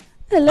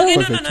 Hello? Okay,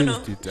 Because I no.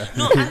 changed it.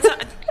 No,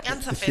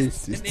 answer first,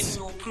 changed and it. then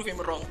we'll prove him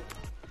wrong.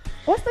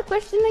 What's the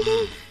question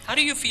again? How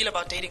do you feel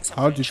about dating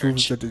someone How in do you feel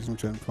church? about dating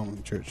someone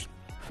from church?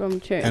 From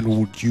church. And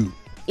would you?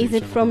 Is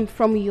date it someone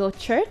from your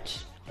church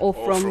or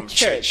Or from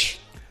church?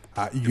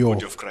 your?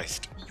 Body of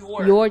Christ.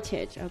 Your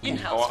church. Okay.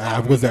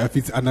 in-house. Because if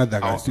it's another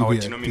guy, Our still be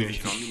a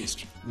denomination, our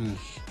ministry.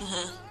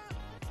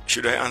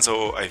 Should I answer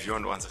or if you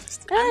want to answer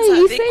first? Ah,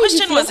 you The said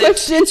question it's was your it.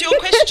 question. It's your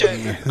question.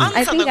 I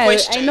Answer think the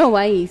question. I know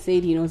why he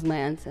said he knows my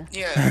answer.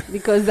 Yeah.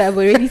 Because I've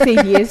already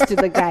said yes to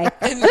the guy.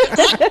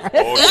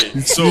 Okay.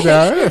 You So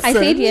know? I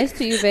said yes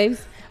to you,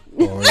 babes.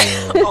 Oh,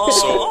 yeah.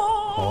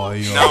 Oh. Oh,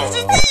 yeah.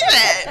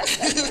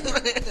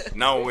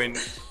 now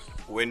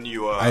when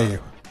you are Aye.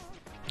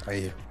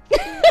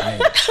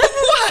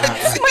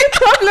 My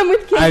problem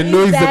with Kenny I know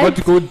is he's that about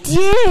to go deep.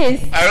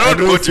 Yes. I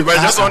don't want to go deep,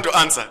 I just want to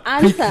answer.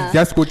 Quick, Answer.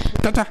 just go.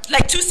 Tata.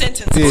 Like 2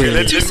 sentences. Yeah. Okay,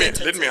 Two let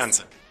sentences. me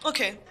answer.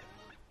 Okay.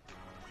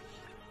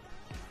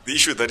 The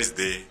issue that is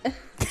there.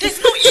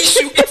 There's no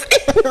issue.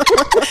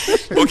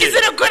 Okay. Is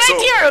it a good so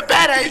idea or a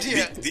bad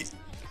idea?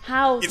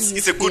 How do It's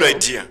you a good feel?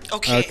 idea.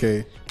 Okay.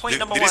 Okay. Point The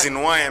number one.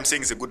 reason why I'm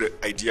saying it's a good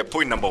idea,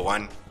 point number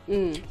one,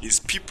 is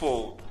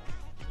people,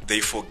 they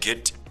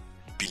forget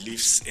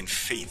beliefs and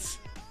faith.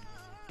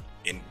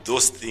 And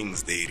those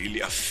things, they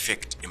really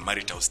affect a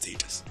marital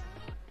status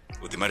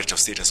or the marital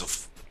status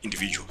of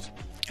individuals.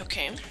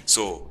 Okay.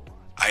 So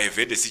I have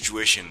had a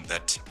situation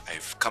that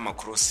I've come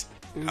across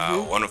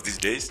one of these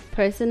days.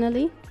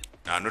 Personally?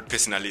 Not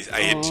personally,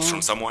 I heard it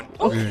from someone.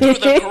 Through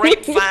the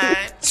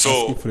grapevine.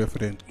 So, For a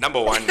friend.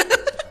 number one,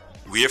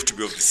 we have to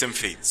be of the same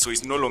faith. So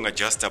it's no longer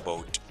just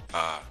about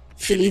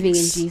Believing in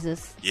feelings.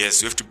 Jesus.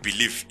 Yes, we have to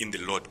believe in the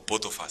Lord,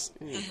 both of us.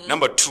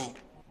 Number two,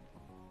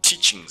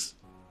 teachings.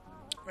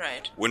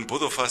 Right. When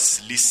both of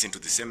us listen to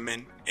the same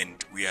man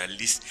and we are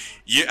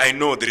yeah, I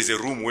know there is a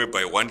room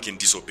whereby one can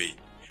disobey,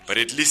 but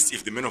at least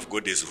if the man of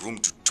God has room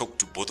to talk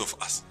to both of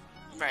us,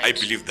 Right. I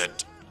believe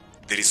that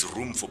there is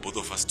room for both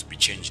of us to be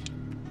changed.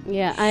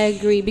 Yeah, I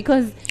agree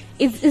because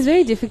it's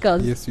very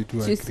difficult. Yes, you do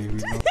to agree. We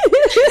know.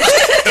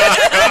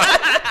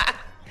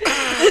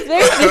 It's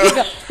very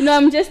difficult. No,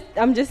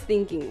 I'm just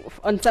thinking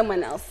on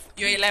someone else.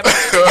 You're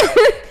elaborating.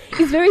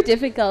 It's very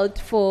difficult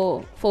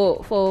for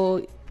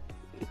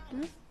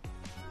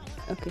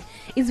okay.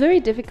 It's very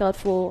difficult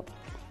for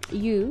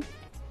you.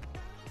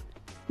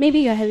 Maybe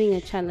you're having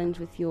a challenge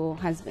with your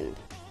husband.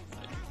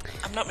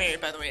 I'm not married,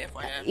 by the way,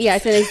 FYI. Yeah,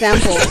 it's an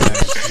example.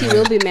 She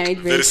will be married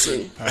very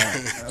soon.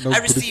 I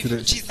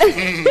received Jesus.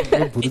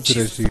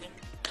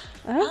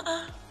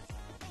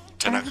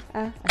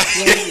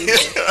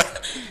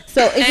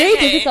 So it's very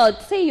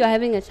difficult. Say you're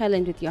having a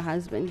challenge with your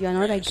husband. You are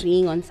not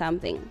agreeing on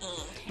something.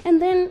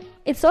 And then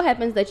it so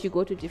happens that you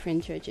go to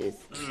different churches.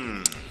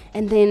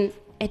 And then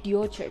at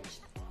your church,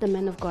 the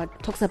man of God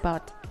talks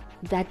about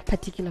that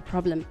particular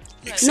problem.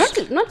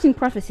 Not in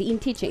prophecy, in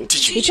teaching.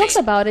 He talks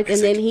about it,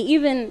 and then he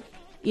even,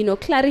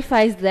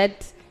 clarifies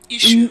that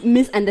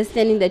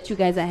misunderstanding that you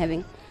guys are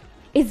having.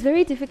 It's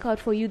very difficult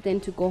for you then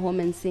to go home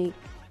and say,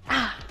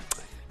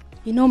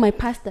 my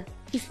pastor,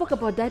 he spoke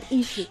about that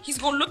issue. He's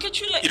going to look at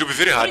you like, it'll be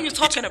very hard. What are you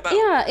talking about?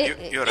 Yeah,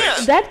 you're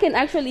right. That can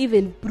actually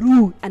even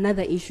brew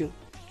another issue.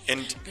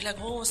 And be like,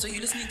 oh, so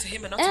you're listening to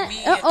him and not to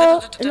me.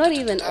 Not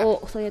even. Oh,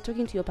 so you're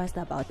talking to your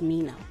pastor about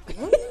me now.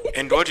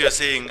 And what you're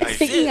saying,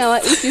 taking our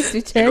issues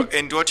to church.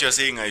 And what you're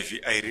saying, I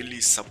really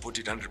support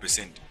it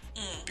 100%.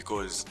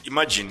 Because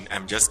imagine,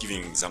 I'm just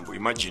giving an example.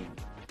 Imagine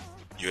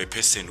you're a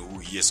person who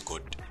hears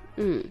God,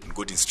 and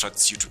God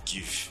instructs you to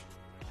give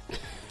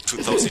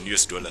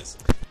 $2,000.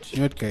 You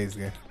know what, guys?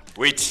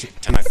 Wait,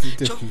 Tanak.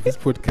 This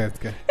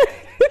podcast, guy.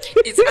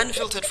 It's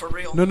unfiltered for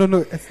real.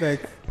 No. It's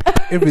like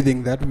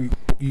everything that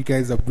you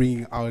guys are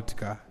bringing out,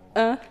 guy.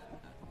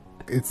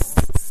 It's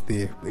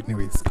there.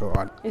 Anyways, go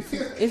on.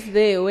 It's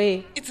their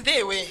way. It's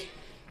their way.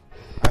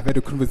 I've had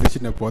a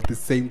conversation about the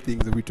same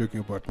things that we're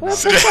talking about now. We're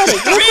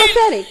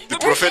prophetic. The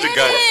prophetic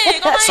guy.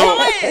 So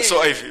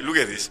if look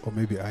at this. Or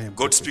maybe I am.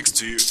 God speaks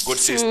to you. God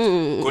says,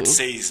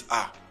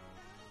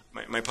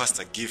 my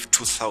pastor, give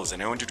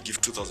 2,000. I want you to give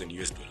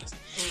 $2,000.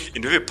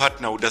 And you have a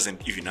partner who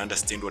doesn't even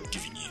understand what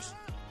giving is.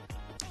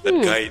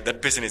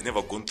 That person has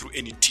never gone through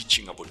any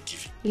teaching about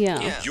giving.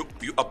 Yeah.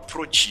 You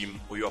approach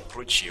him or you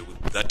approach her with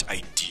that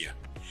idea.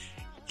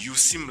 You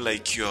seem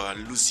like you are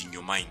losing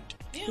your mind.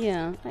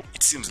 Yeah.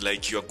 It seems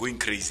like you are going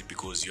crazy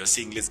because you are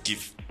saying, let's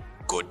give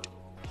God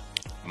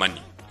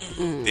money.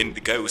 Then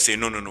the guy will say,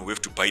 no, we have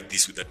to buy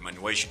this with that money.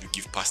 Why should you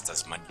give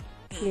pastors money?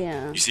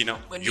 Yeah. You see now?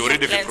 When you we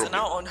already have have a plans in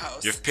problem. our own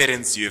house. You have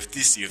parents, you have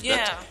this, you have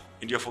that. Yeah.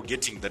 And you are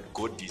forgetting that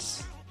God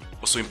is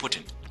also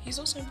important. He's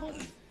also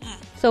important.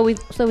 So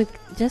with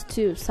just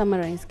to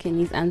summarize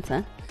Kenny's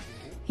answer,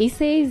 he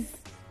says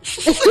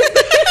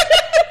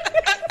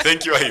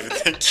Thank you, Ivy.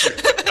 Thank you.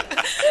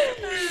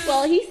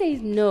 well, he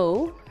says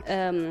no,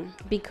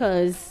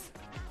 because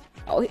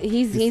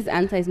his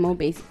answer is more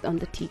based on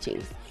the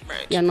teachings.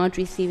 Right. You're not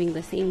receiving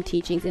the same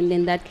teachings, and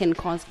then that can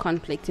cause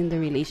conflict in the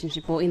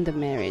relationship or in the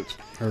marriage.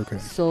 Okay.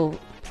 So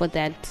for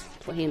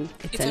him,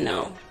 it's a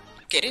no.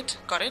 Get it?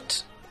 Got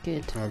it?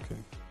 Good. Okay.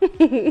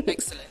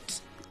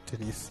 Excellent.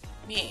 Denise.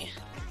 Me.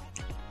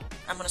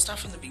 I'm going to start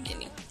from the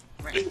beginning.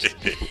 Right.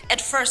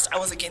 At first, I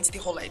was against the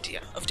whole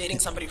idea of dating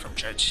somebody from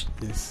church.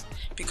 Yes.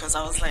 Because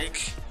I was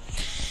like,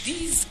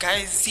 these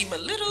guys seem a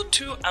little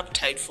too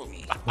uptight for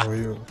me. Oh,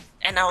 yeah.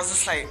 And I was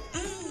just like,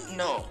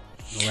 no.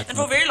 And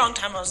for a very long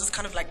time, I was just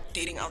kind of like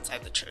dating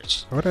outside the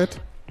church. All right.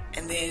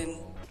 And then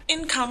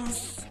in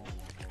comes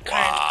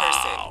current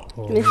person.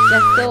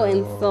 Mr. So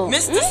and so.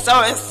 Mr.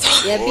 So and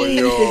so. Yeah, being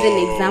used as an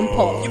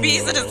example. You be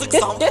used as an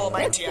example,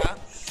 my dear.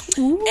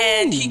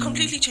 And he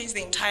completely changed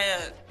the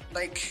entire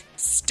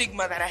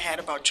stigma that I had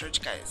about church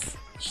guys.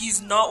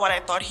 He's not what I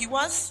thought he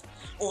was,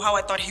 or how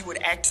I thought he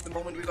would act the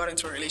moment we got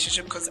into a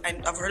relationship. Because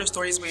I've heard of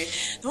stories where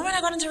the moment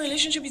I got into a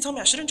relationship, he told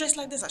me I shouldn't dress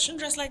like this, I shouldn't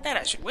dress like that,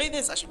 I should wear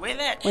this, I should wear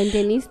that. When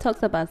Denise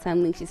talks about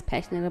something she's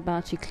passionate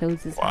about, she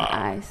closes her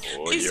eyes.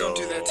 Please don't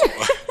do that to me.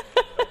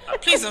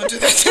 Please don't do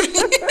that to me.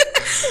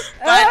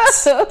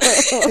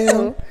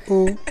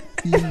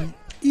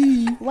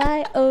 But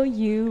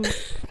YOU.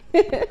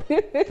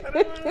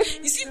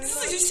 you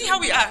see how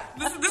we are.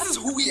 This is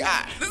who we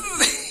are.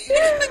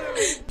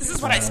 This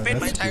is what I spend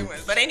my time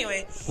with. But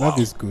anyway, love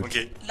is good.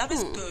 Okay. Love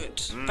is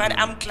good, but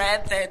I'm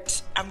glad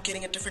that I'm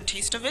getting a different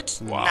taste of it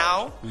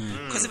now.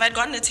 Because if I'd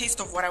gotten a taste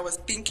of what I was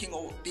thinking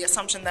or the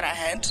assumption that I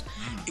had,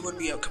 it would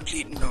be a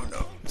complete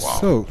no-no.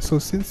 Wow. So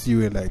since you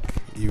were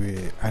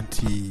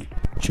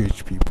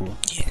anti-church people,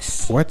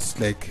 Yes. what's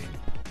gave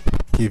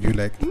you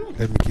let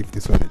me give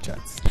this one a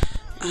chance?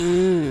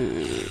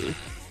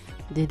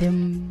 It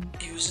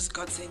was just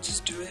God saying,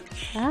 just do it.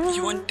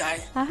 You won't die.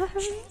 God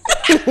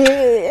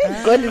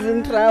is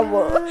in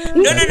trouble.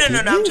 No.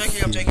 I'm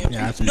joking.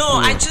 Yeah,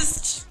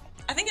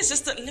 I think it's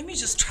just let me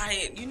just try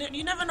it. You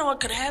never know what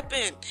could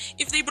happen.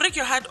 If they break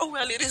your heart, oh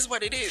well, it is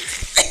what it is.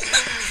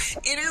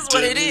 It is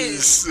what it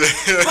is.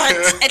 But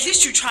at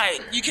least you try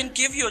it. You can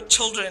give your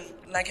children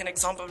an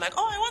example of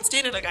I once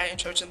dated a guy in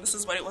church and this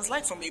is what it was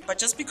like for me. But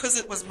just because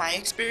it was my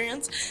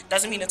experience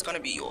doesn't mean it's going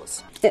to be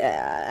yours.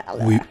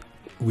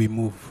 We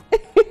move.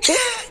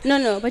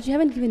 No, but you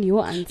haven't given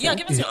your answer. Yeah,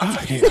 give us your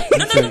answer.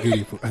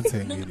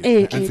 Answer.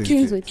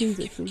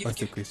 What's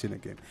the question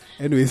again?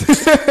 Anyways.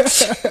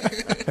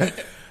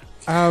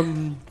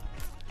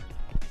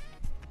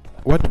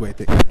 what do I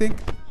think? I think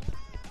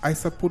I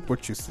support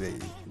what you say.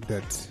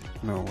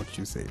 What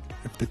you said.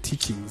 If the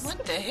teachings,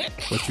 What the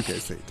heck? what you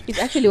guys said. It's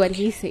actually what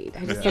he said.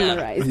 I just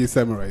summarized. You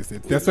summarized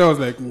it. That's why I was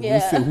like,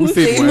 Yeah. who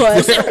said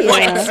what?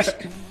 Yeah.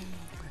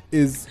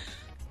 Is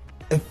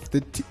if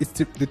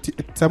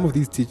some of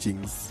these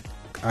teachings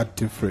are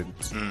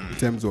different in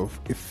terms of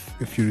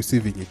if you're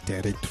receiving it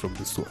direct from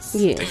the source.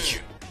 Yes. Thank you.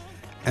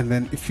 And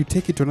then if you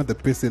take it to another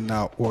person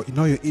now, or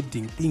you're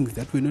adding things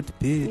that were not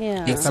there,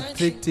 Yeah. you're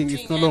subtracting,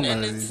 it's no longer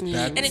and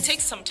that. it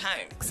takes some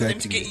time for them to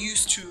Exactly. get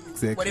used to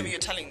Exactly. whatever you're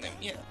telling them.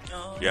 Yeah.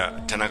 Oh. Yeah,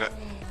 Tanaka.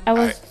 I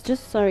was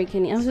just sorry,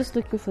 Kenny. I was just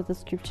looking for the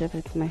scripture,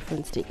 but my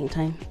phone's taking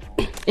time.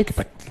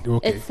 Okay.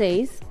 It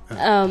says,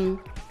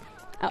 I'm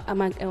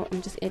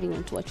just adding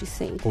on to what you're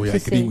saying. Oh, you're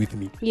She agreeing said- with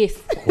me. Yes.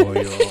 Oh,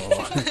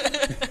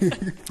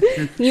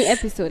 yeah. New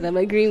episode. I'm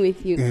agreeing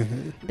with you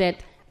Mm-hmm. that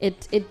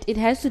it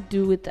has to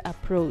do with the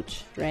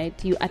approach, right?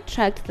 You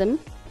attract them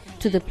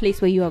to the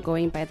place where you are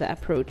going by the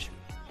approach.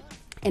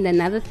 And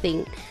another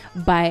thing,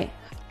 by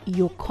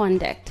your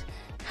conduct,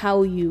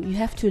 how you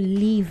have to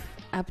live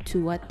up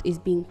to what is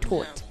being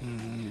taught.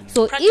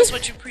 So Practice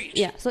what you preach.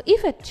 Yeah. So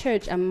if at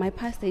church, my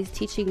pastor is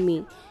teaching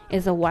me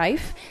as a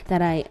wife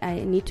that I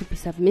need to be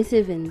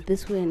submissive in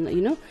this way, and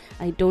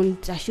I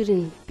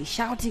shouldn't be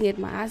shouting at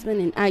my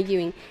husband and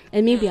arguing,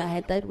 and maybe I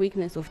had that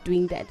weakness of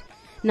doing that.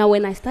 Now,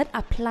 when I start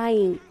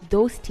applying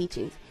those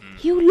teachings,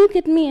 he will look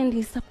at me and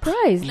he's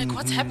surprised. Like,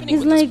 what's happening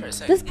He's with like, this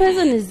person? this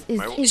person My is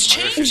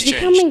life has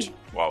becoming changed.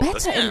 Wow,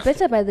 that's better and beautiful.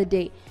 better by the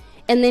day.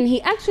 And then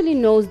he actually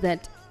knows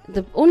that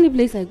the only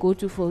place I go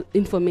to for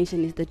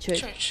information is the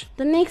church.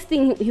 The next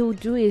thing he will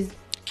do is,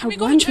 Can we I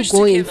go want to to church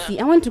go and together? see.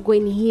 I want to go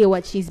and hear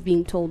what she's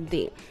being told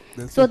there.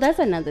 That's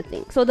another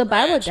thing. So the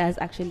Bible Right. does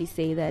actually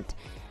say that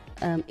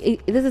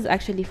this is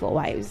actually for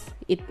wives.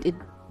 It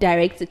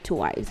directs it to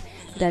wives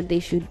that they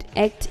should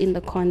act in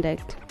the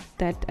conduct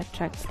that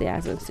attracts their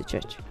husbands to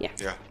church. Yeah.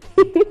 Yeah.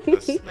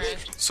 That's-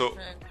 Right. so,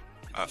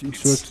 In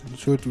it's-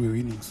 short, we're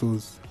winning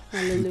souls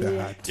through the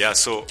Hallelujah. heart. yeah.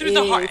 So, Through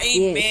the heart. Yes,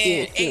 Amen.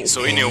 yes, yes. Amen.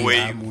 so in a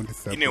way, I'm only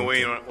supporting.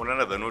 on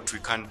another note, we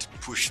can't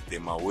push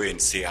them away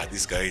and say,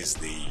 these guys,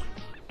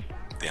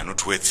 they are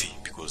not worthy,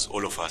 because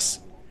all of us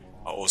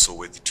are also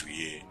worthy to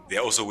hear. They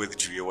are also worthy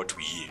to hear what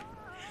we hear.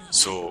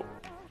 So,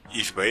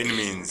 if by any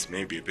means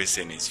maybe a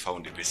person is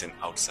found a person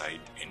outside,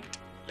 and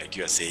like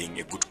you are saying,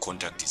 a good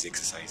contact is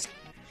exercised,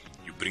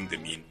 you bring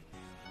them in.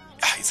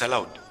 It's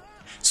allowed.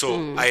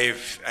 So I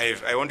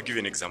want to give you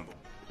an example.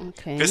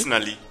 Okay.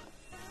 Personally,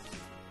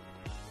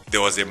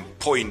 there was a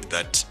point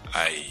that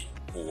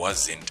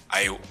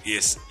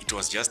yes, it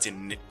was just a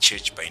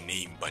church by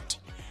name, but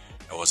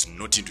I was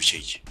not into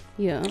church.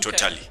 Yeah.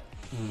 Totally.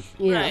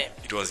 Yeah. Right.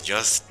 It was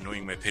just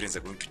knowing my parents are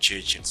going to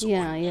church and so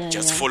Yeah, on. yeah,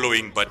 Just yeah.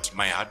 following, but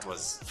my heart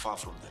was far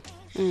from that.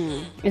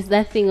 It's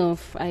that thing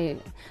of,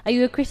 are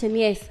you a Christian?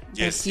 Yes.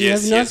 Yes, But you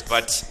have yes, not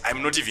but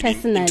I'm not even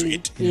into personally,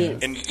 it. yes.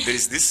 And there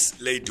is this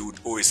lady who would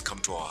always come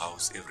to our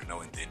house every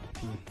now and then.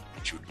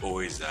 She would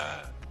always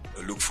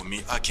look for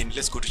me.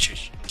 Let's go to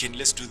church.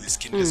 Let's do this.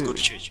 Let's go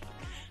to church.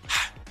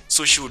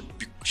 So she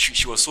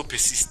was so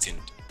persistent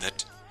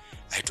that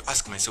I had to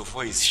ask myself,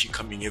 why is she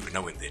coming every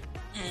now and then?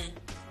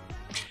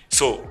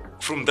 So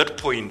from that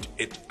point,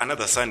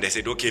 another Sunday, I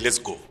said, okay, let's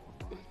go.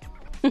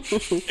 And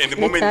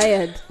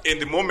tired.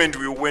 the moment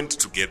we went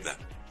together,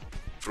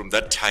 from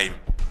that time,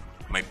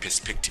 my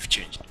perspective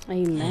changed.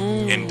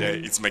 Amen. And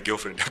it's my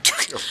girlfriend I'm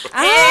talking about.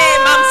 Hey,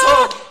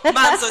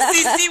 Mamso,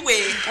 CC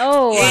way.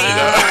 Oh,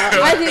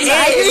 wow. I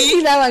didn't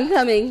see that one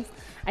coming.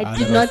 I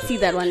did not see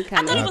that one I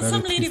thought it coming. was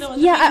some lady that was.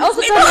 Yeah, I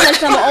also thought it was like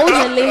some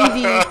older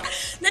lady.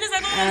 Then it's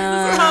like,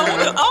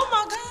 oh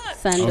my God.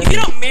 Sandra. If you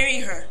don't marry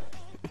her,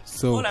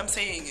 So all I'm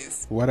saying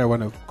is, what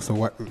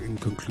in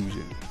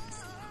conclusion,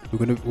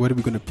 what are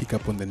we gonna pick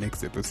up on the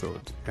next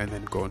episode and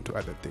then go on to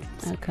other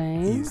things?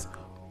 Okay. Is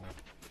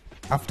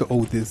after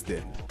all this,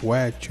 then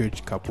why are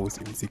church couples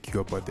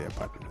insecure about their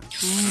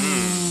partners?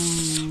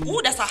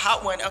 ooh, that's a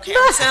hot one. Okay,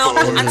 until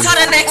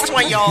the next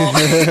one, y'all.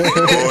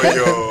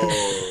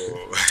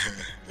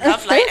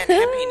 Love, light, and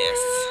happiness.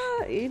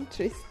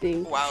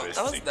 Interesting. Wow,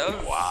 that was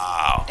dope.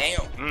 Wow.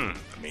 Damn.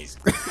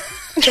 Amazing.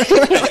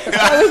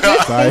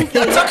 Sorry.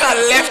 Took a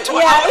left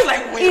one. I was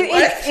like, wait,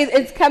 what?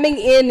 It's coming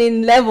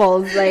in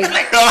levels. Like,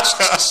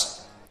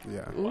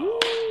 Yeah.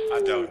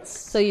 Adults.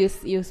 so you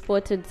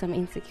spotted some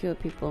insecure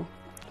people.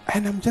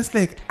 And I'm just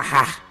like,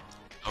 How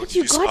But did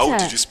you you got how her.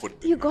 did you spot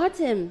them? You got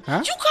him.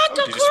 huh? You got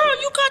the did you girl.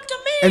 You got the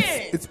man.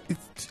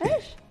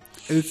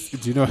 It's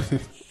do you know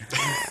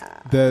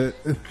the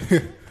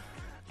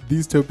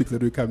these topics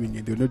that we're coming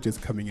in, they're not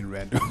just coming in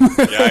random.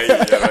 Yeah,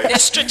 right. They're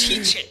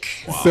strategic.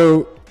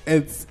 So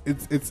it's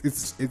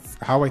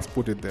how I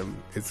spotted them.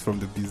 It's from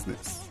the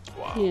business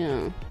Wow.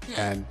 Yeah.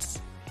 and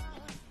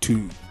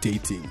to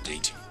dating.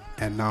 Dating.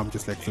 And now I'm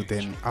just like, so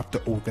then after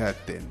all that,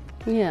 then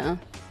Yeah.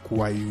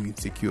 why are you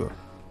insecure?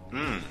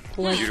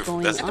 What's Beautiful.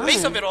 going That's the on?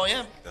 Base of it all,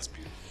 yeah. That's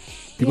beautiful.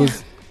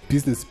 Because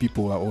business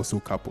people are also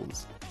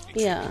couples.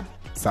 Yeah.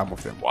 Some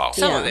of them. Wow.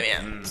 Some Yeah. of them,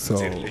 yeah. So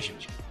It's a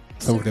relationship.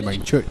 some of them are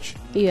in church.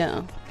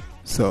 Yeah.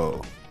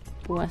 So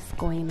What's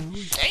going on?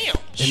 Damn.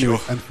 Anyway, Sure.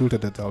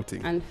 unfiltered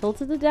adulting.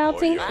 Unfiltered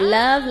adulting, yeah.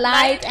 love,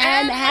 light,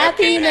 and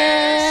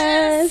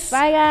happiness.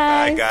 Bye,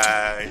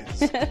 guys.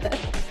 Bye,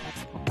 guys.